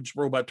a huge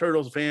Robot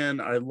Turtles fan.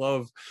 I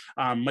love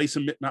not Mice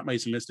and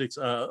Mystics.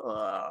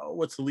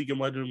 What's the League of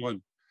Legends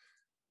one?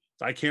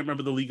 I can't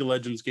remember the League of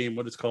Legends game,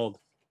 what it's called.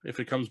 If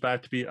it comes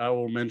back to me, I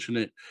will mention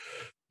it.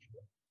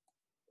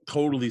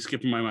 Totally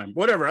skipping my mind.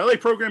 Whatever. I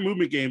like program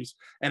movement games,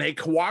 and a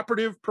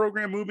cooperative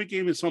program movement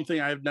game is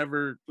something I've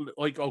never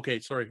okay,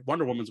 sorry.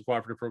 Wonder Woman's a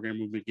cooperative program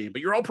movement game,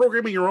 but you're all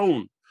programming your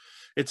own.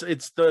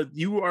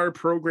 You are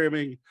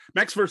programming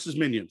Mechs versus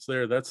Minions.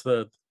 That's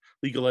the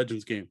League of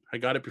Legends game. I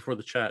got it before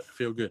the chat. I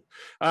feel good.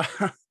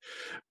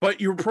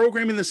 But you're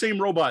programming the same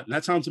robot, and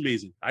that sounds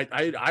amazing.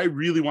 I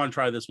really want to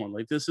try this one.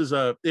 Like, this is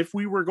if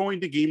we were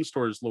going to game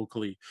stores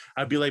locally,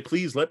 I'd be like,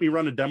 please let me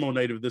run a demo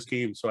night of this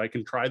game so I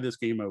can try this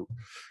game out.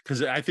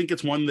 Because I think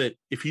it's one that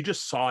if you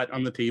just saw it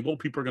on the table,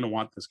 people are going to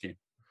want this game.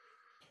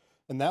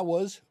 And that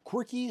was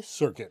Quirky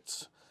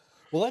Circuits.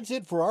 Well, that's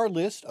it for our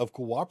list of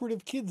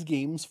cooperative kids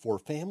games for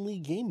family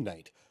game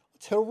night.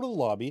 Let's head over to the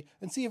lobby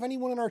and see if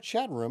anyone in our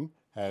chat room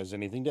has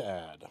anything to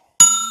add.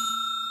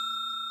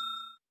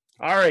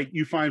 All right,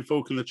 you fine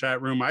folk in the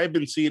chat room. I've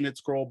been seeing it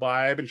scroll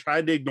by. I've been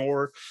trying to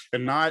ignore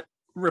and not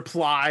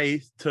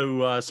reply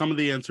to some of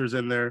the answers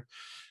in there.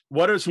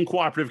 What are some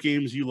cooperative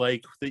games you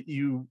like that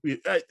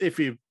if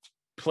you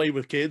play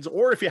with kids,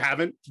 or if you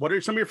haven't, what are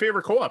some of your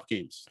favorite co-op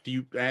games?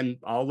 And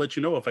I'll let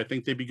you know if I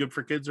think they'd be good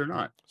for kids or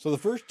not. So the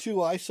first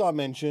two I saw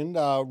mentioned,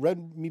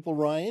 Red Meeple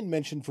Ryan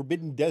mentioned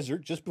Forbidden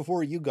Desert just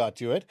before you got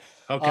to it.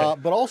 Okay.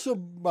 But also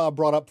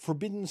brought up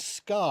Forbidden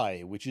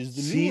Sky, which is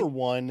the newer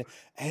one,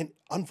 and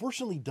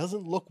unfortunately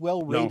doesn't look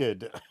well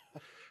rated.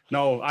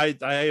 No, I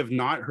have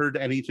not heard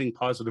anything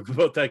positive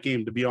about that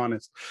game, to be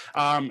honest.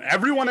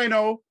 Everyone I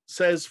know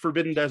says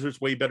Forbidden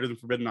Desert's way better than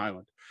Forbidden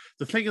Island.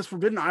 The thing is,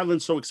 Forbidden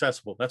Island's so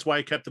accessible. That's why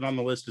I kept it on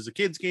the list as a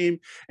kid's game.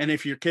 And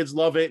if your kids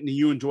love it and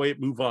you enjoy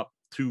it, move up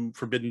to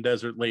Forbidden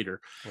Desert later.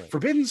 Right.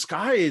 Forbidden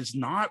Sky is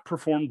not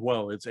performed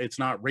well. It's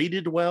not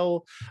rated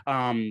well.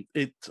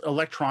 It's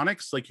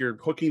electronics, like you're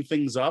hooking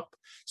things up.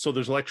 So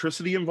there's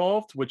electricity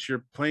involved, which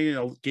you're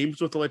playing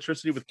games with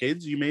electricity with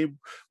kids, you may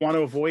want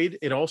to avoid.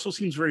 It also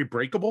seems very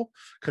breakable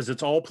because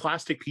it's all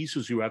plastic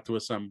pieces you have to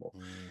assemble.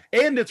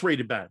 And it's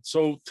rated bad.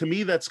 So to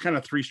me, that's kind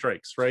of 3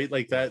 strikes, right?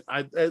 Like that,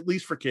 at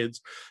least for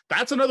kids.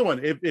 That's another one.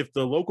 If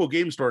the local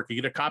game store could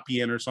get a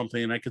copy in or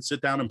something and I could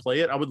sit down and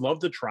play it, I would love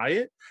to try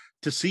it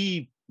to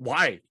see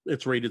why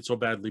it's rated so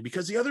badly,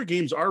 because the other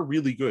games are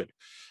really good.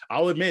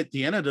 I'll admit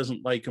Deanna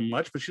doesn't like them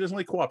much, but she doesn't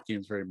like co-op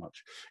games very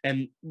much.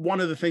 And one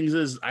of the things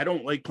is I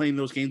don't like playing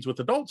those games with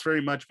adults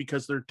very much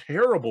because they're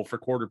terrible for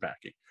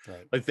quarterbacking.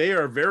 Right. Like they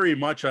are very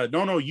much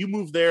no, you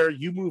move there,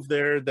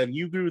 then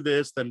you do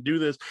this, then do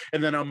this.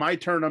 And then on my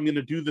turn, I'm going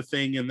to do the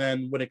thing. And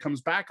then when it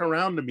comes back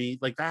around to me,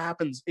 like that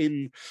happens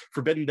in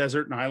Forbidden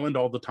Desert and Island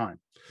all the time.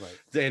 Right.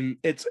 Then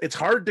it's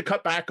hard to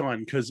cut back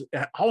on because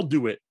I'll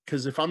do it.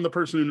 Because if I'm the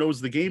person who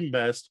knows the game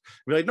best,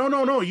 I'll be like,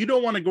 no, you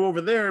don't want to go over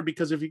there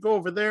because if you go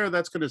over there,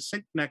 that's going to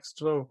sink next.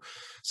 So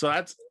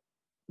that's,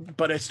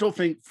 but I still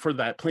think for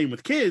that playing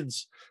with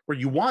kids where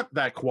you want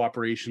that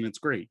cooperation, it's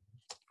great.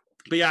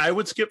 But yeah, I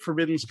would skip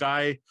Forbidden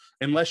Sky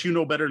unless you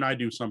know better than I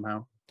do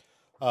somehow.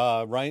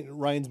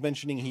 Ryan's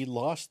mentioning he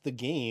lost the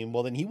game.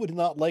 Well, then he would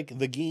not like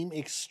the game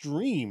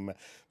Extreme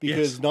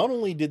because not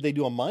only did they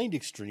do a Mind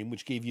Extreme,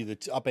 which gave you the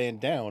up and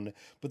down,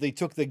 but they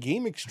took the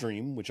Game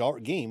Extreme, which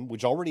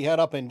already had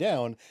up and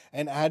down,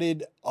 and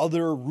added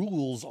other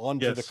rules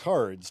onto the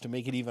cards to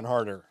make it even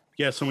harder.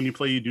 Yeah, so when you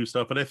play, you do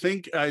stuff. But I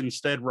think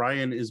instead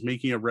Ryan is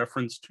making a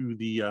reference to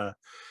the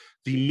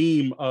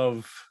meme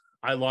of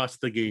 "I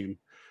lost the game."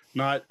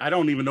 Not, I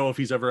don't even know if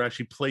he's ever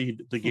actually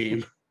played the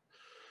game.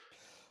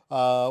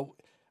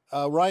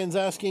 Ryan's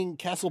asking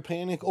Castle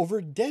Panic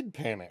over Dead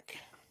Panic.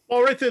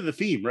 Well, right there, the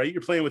theme, right?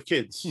 You're playing with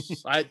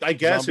kids. I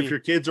guess if your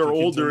kids are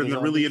older and they're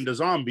really into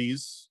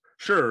zombies,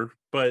 sure.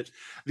 But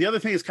the other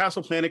thing is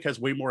Castle Planet has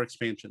way more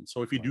expansion.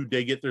 So if you do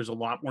dig it, there's a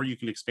lot more you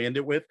can expand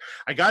it with.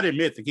 I got to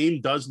admit, the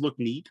game does look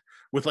neat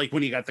with like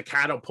when you got the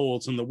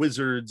catapults and the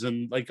wizards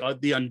and like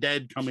the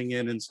undead coming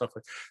in and stuff.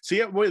 See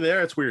it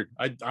there? It's weird.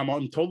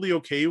 I'm totally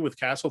okay with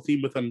castle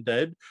theme with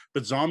undead,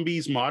 but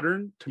zombies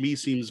modern to me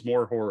seems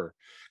more horror.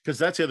 Because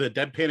that's the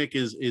Dead Panic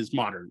is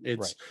modern.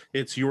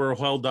 It's you're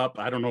held up.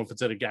 I don't know if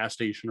it's at a gas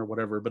station or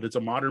whatever, but it's a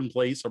modern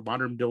place, a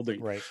modern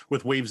building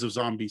with waves of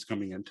zombies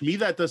coming in. To me,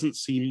 that doesn't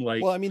seem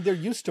like. Well, I mean, they're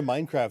used to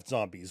Minecraft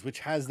zombies,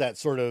 which has that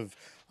sort of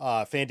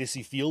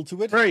fantasy feel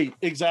to it. Right,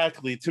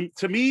 exactly.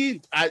 To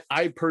me,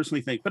 I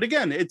personally think, but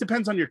again, it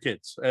depends on your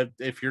kids.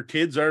 If your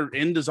kids are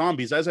into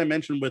zombies, as I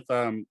mentioned with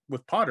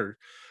Potter,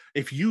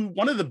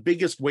 one of the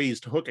biggest ways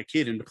to hook a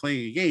kid into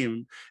playing a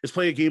game is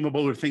play a game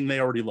about a thing they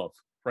already love.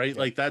 Right.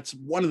 Yeah. Like that's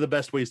one of the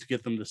best ways to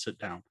get them to sit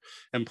down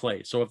and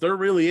play. So if they're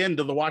really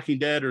into The Walking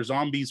Dead or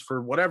zombies for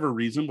whatever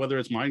reason, whether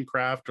it's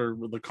Minecraft or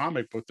the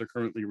comic book they're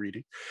currently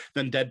reading,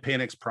 then Dead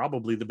Panic's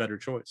probably the better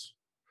choice.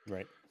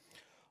 Right.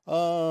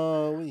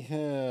 We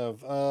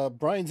have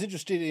Brian's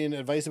interested in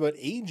advice about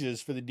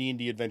ages for the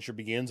D&D Adventure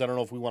Begins. I don't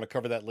know if we want to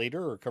cover that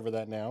later or cover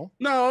that now.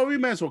 No, we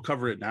might as well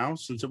cover it now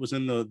since it was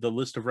in the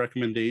list of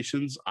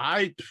recommendations.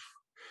 I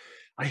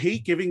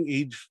hate giving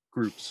age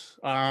groups.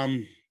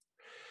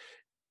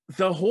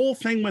 The whole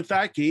thing with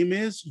that game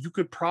is you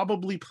could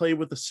probably play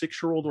with a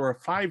 6-year-old or a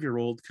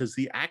 5-year-old because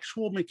the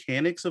actual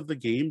mechanics of the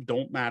game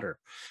don't matter,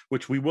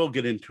 which we will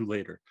get into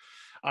later.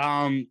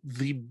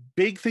 The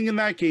big thing in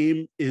that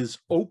game is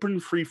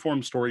open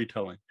freeform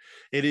storytelling.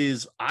 It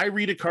is, I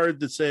read a card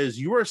that says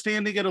you are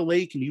standing at a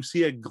lake and you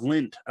see a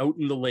glint out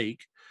in the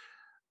lake.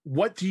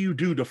 What do you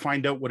do to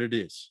find out what it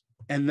is?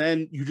 And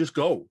then you just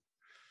go.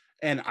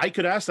 And I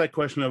could ask that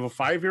question of a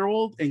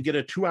 5-year-old and get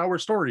a 2-hour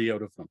story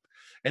out of them.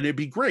 And it'd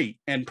be great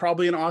and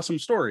probably an awesome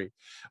story.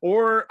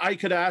 Or I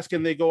could ask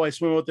and they go, I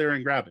swim out there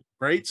and grab it.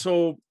 Right.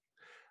 So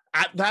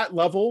at that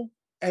level,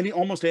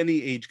 almost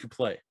any age could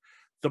play.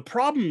 The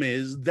problem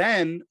is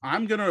then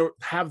I'm going to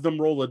have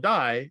them roll a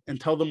die and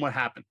tell them what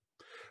happened,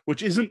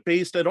 which isn't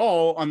based at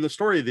all on the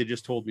story they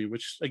just told me,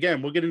 which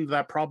again, we'll get into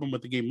that problem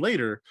with the game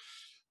later.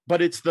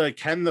 But it's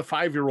can the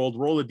 5-year-old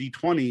roll a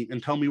d20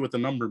 and tell me what the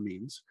number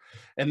means?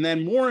 And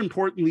then more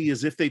importantly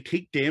is if they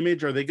take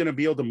damage, are they going to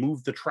be able to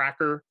move the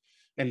tracker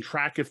and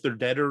track if they're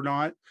dead or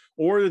not?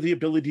 Or the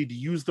ability to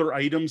use their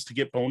items to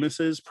get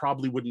bonuses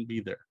probably wouldn't be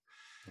there.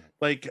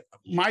 Like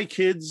my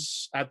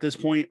kids at this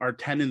point are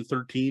 10 and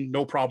 13,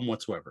 no problem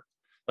whatsoever.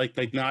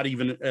 Like not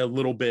even a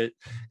little bit.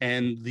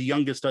 And the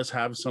youngest does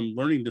have some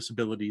learning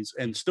disabilities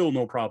and still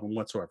no problem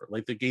whatsoever.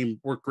 Like the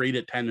game worked great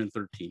at 10 and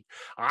 13.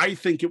 I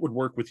think it would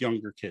work with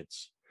younger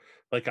kids.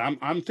 Like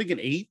I'm thinking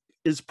 8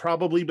 is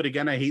probably, but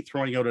again, I hate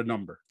throwing out a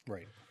number.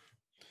 Right.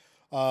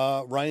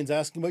 Ryan's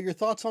asking about your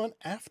thoughts on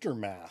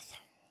Aftermath.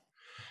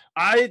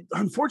 I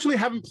unfortunately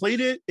haven't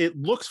played it.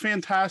 It looks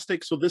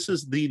fantastic. So this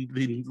is the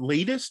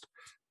latest.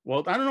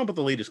 Well, I don't know about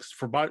the latest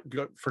because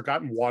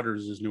Forgotten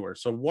Waters is newer.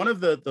 So one of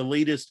the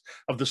latest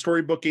of the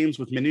storybook games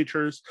with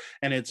miniatures,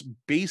 and it's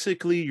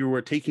basically you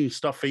are taking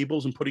stuffed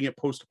fables and putting it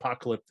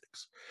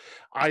post-apocalyptics.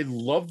 I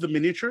love the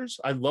miniatures.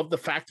 I love the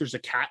fact there's a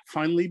cat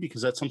finally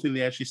because that's something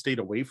they actually stayed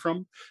away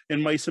from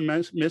in Mice and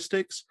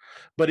Mystics.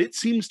 But it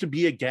seems to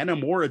be, again, a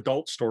more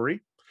adult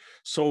story.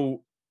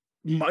 So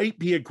might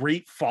be a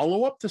great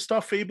follow-up to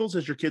Stuffed Fables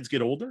as your kids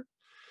get older.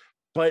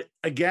 But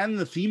again,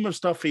 the theme of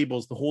Stuffed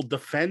Fables, the whole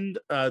defend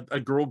a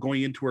girl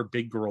going into her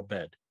big girl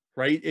bed,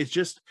 right? It's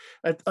just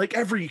like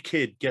every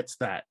kid gets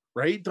that,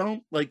 right?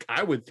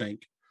 I would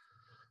think.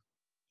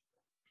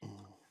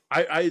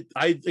 I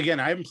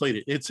haven't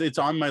played it. It's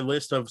on my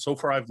list of so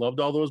far I've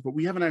loved all those, but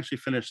we haven't actually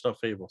finished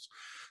Stuffed Fables.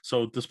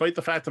 So despite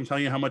the fact I'm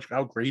telling you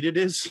how great it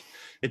is,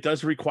 it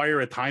does require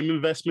a time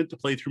investment to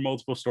play through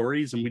multiple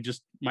stories. And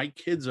my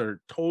kids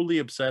are totally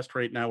obsessed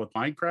right now with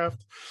Minecraft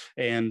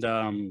and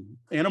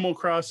Animal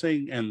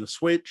Crossing and the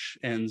Switch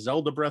and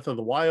Zelda Breath of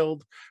the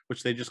Wild,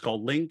 which they just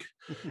call Link.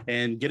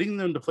 And getting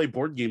them to play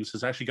board games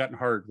has actually gotten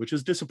hard, which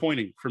is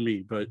disappointing for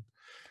me, but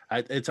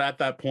it's at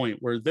that point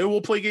where they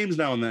will play games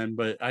now and then,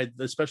 but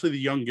especially the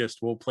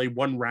youngest will play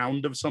one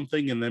round of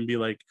something and then be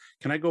like,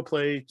 can I go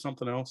play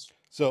something else?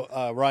 So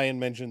Ryan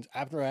mentions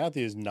Aftermath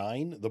is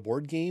 9, the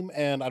board game.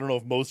 And I don't know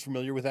if most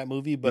familiar with that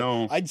movie, but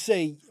no. I'd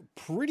say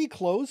pretty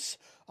close.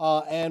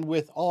 And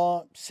with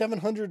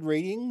 700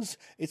 ratings,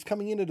 it's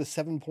coming in at a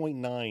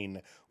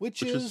 7.9,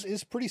 which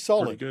is pretty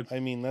solid. Pretty good. I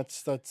mean,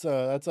 that's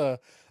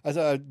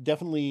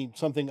definitely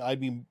something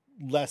I'd be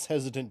less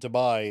hesitant to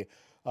buy.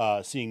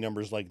 Seeing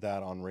numbers like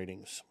that on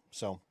ratings.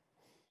 So,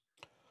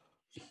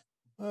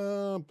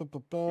 Brian's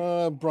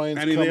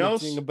Anything commenting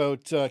else?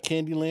 about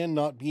Candyland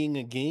not being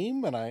a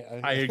game, and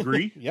I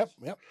agree. Yep.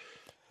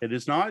 It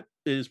is not.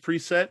 It is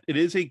preset. It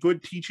is a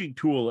good teaching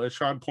tool, as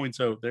Sean points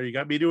out. There, you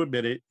got me to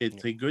admit it.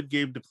 It's a good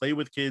game to play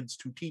with kids,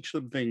 to teach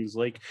them things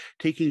like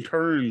taking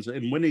turns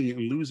and winning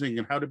and losing,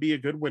 and how to be a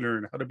good winner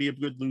and how to be a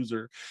good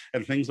loser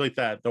and things like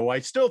that. Though I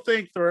still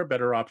think there are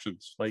better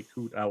options like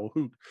Hoot Owl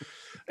Hoot.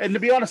 And to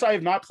be honest, I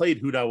have not played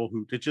Hoot Owl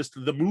Hoot. It's just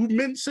the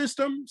movement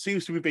system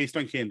seems to be based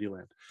on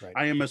Candyland. Right.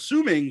 I am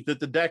assuming that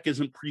the deck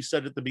isn't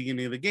preset at the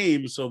beginning of the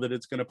game so that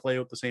it's going to play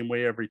out the same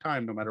way every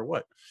time, no matter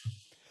what.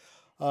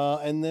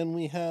 And then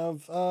we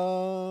have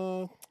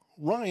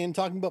Ryan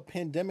talking about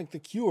Pandemic the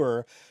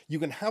Cure. You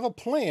can have a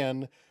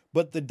plan,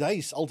 but the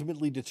dice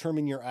ultimately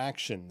determine your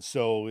actions.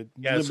 So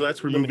so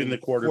that's removing the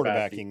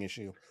quarterbacking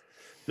issue.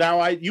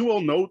 Now, you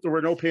will note there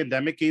were no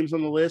pandemic games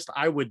on the list.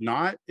 I would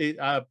not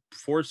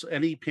force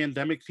any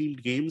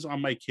pandemic-themed games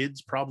on my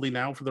kids probably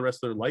now for the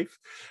rest of their life.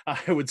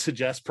 I would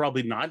suggest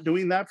probably not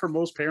doing that for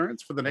most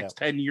parents for the next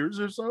 10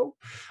 years or so.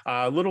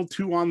 A little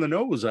too on the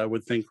nose, I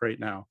would think, right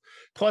now.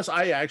 Plus,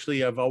 I actually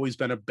have always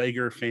been a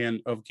bigger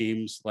fan of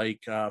games like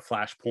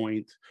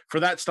Flashpoint. For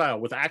that style,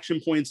 with action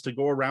points to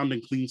go around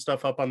and clean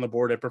stuff up on the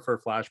board, I prefer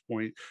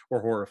Flashpoint or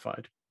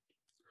Horrified.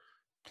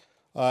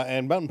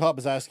 And Mountain Pop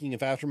is asking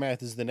if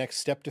Aftermath is the next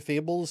step to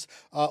Fables.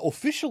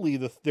 Officially,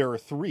 there are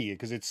 3,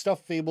 because it's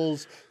Stuffed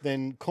Fables,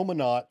 then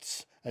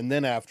Comanauts, and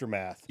then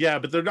Aftermath. Yeah,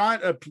 but they're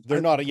not.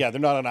 They're not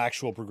an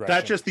actual progression.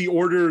 That's just the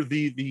order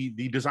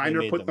the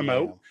designer put them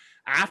out. Yeah.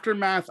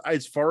 Aftermath,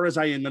 as far as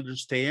I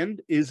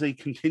understand, is a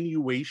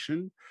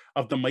continuation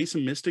of the Mice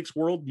and Mystics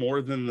world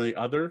more than the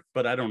other,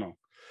 but I don't know.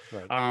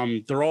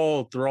 Right. They're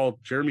all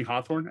Jeremy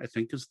Hawthorne, I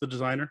think, is the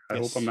designer. I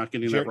hope I'm not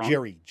getting that wrong.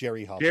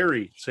 Jerry Hawthorne.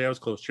 Jerry, say I was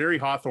close. Jerry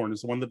Hawthorne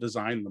is the one that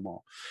designed them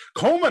all.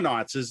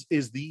 Comanauts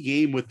is the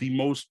game with the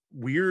most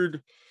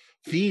weird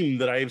theme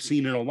that I have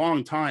seen in a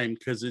long time,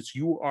 because it's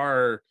you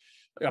are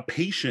a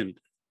patient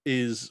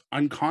is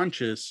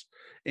unconscious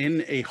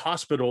in a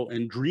hospital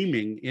and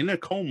dreaming in a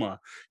coma.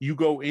 You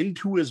go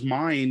into his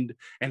mind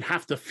and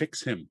have to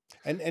fix him.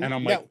 And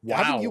I'm like, wow.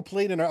 Haven't you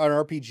played an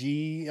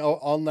RPG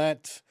on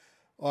that?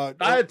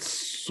 That's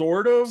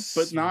sort of,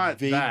 but not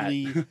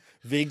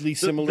vaguely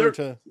similar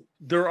to.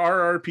 There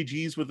are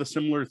RPGs with a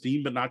similar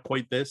theme, but not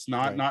quite this.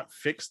 Not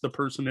fix the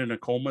person in a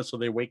coma so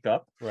they wake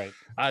up. Right.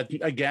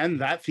 Again,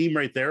 that theme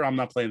right there, I'm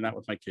not playing that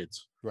with my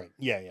kids. Right.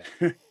 Yeah.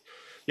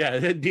 Yeah.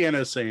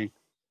 Deanna is saying,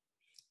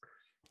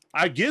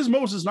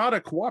 Gizmos is not a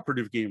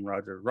cooperative game,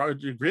 Roger.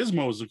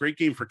 Gizmos is a great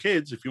game for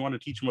kids if you want to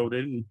teach them about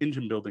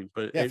engine building.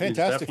 But yeah,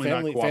 fantastic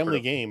family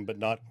game, but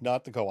not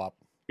the co-op.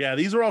 Yeah,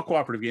 these are all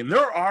cooperative games.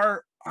 There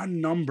are a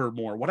number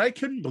more. What I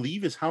couldn't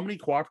believe is how many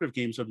cooperative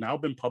games have now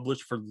been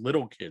published for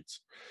little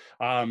kids.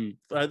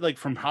 Like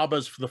from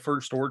Habba's for the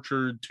First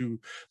Orchard to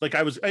like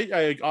I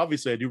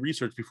obviously I do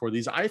research before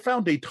these. I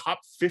found a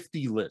top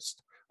 50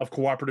 list of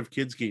cooperative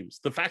kids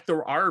games. The fact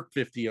there are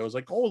 50, I was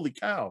like, holy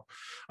cow.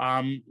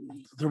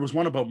 There was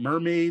one about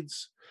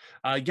mermaids.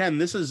 Again,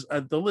 this is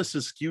the list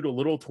is skewed a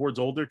little towards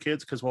older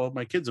kids because, well,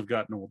 my kids have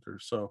gotten older.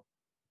 So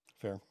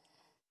fair.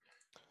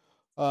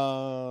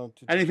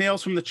 Anything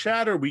else from the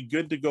chat? Or are we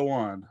good to go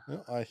on?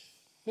 I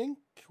think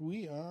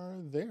we are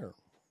there.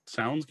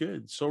 Sounds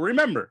good. So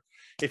remember,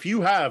 if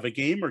you have a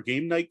game or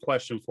game night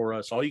question for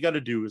us, all you got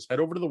to do is head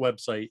over to the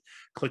website,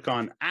 click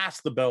on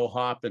Ask the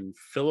Bellhop, and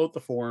fill out the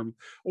form,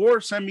 or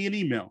send me an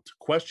email to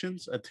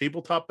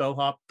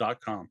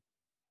questions@tabletopbellhop.com.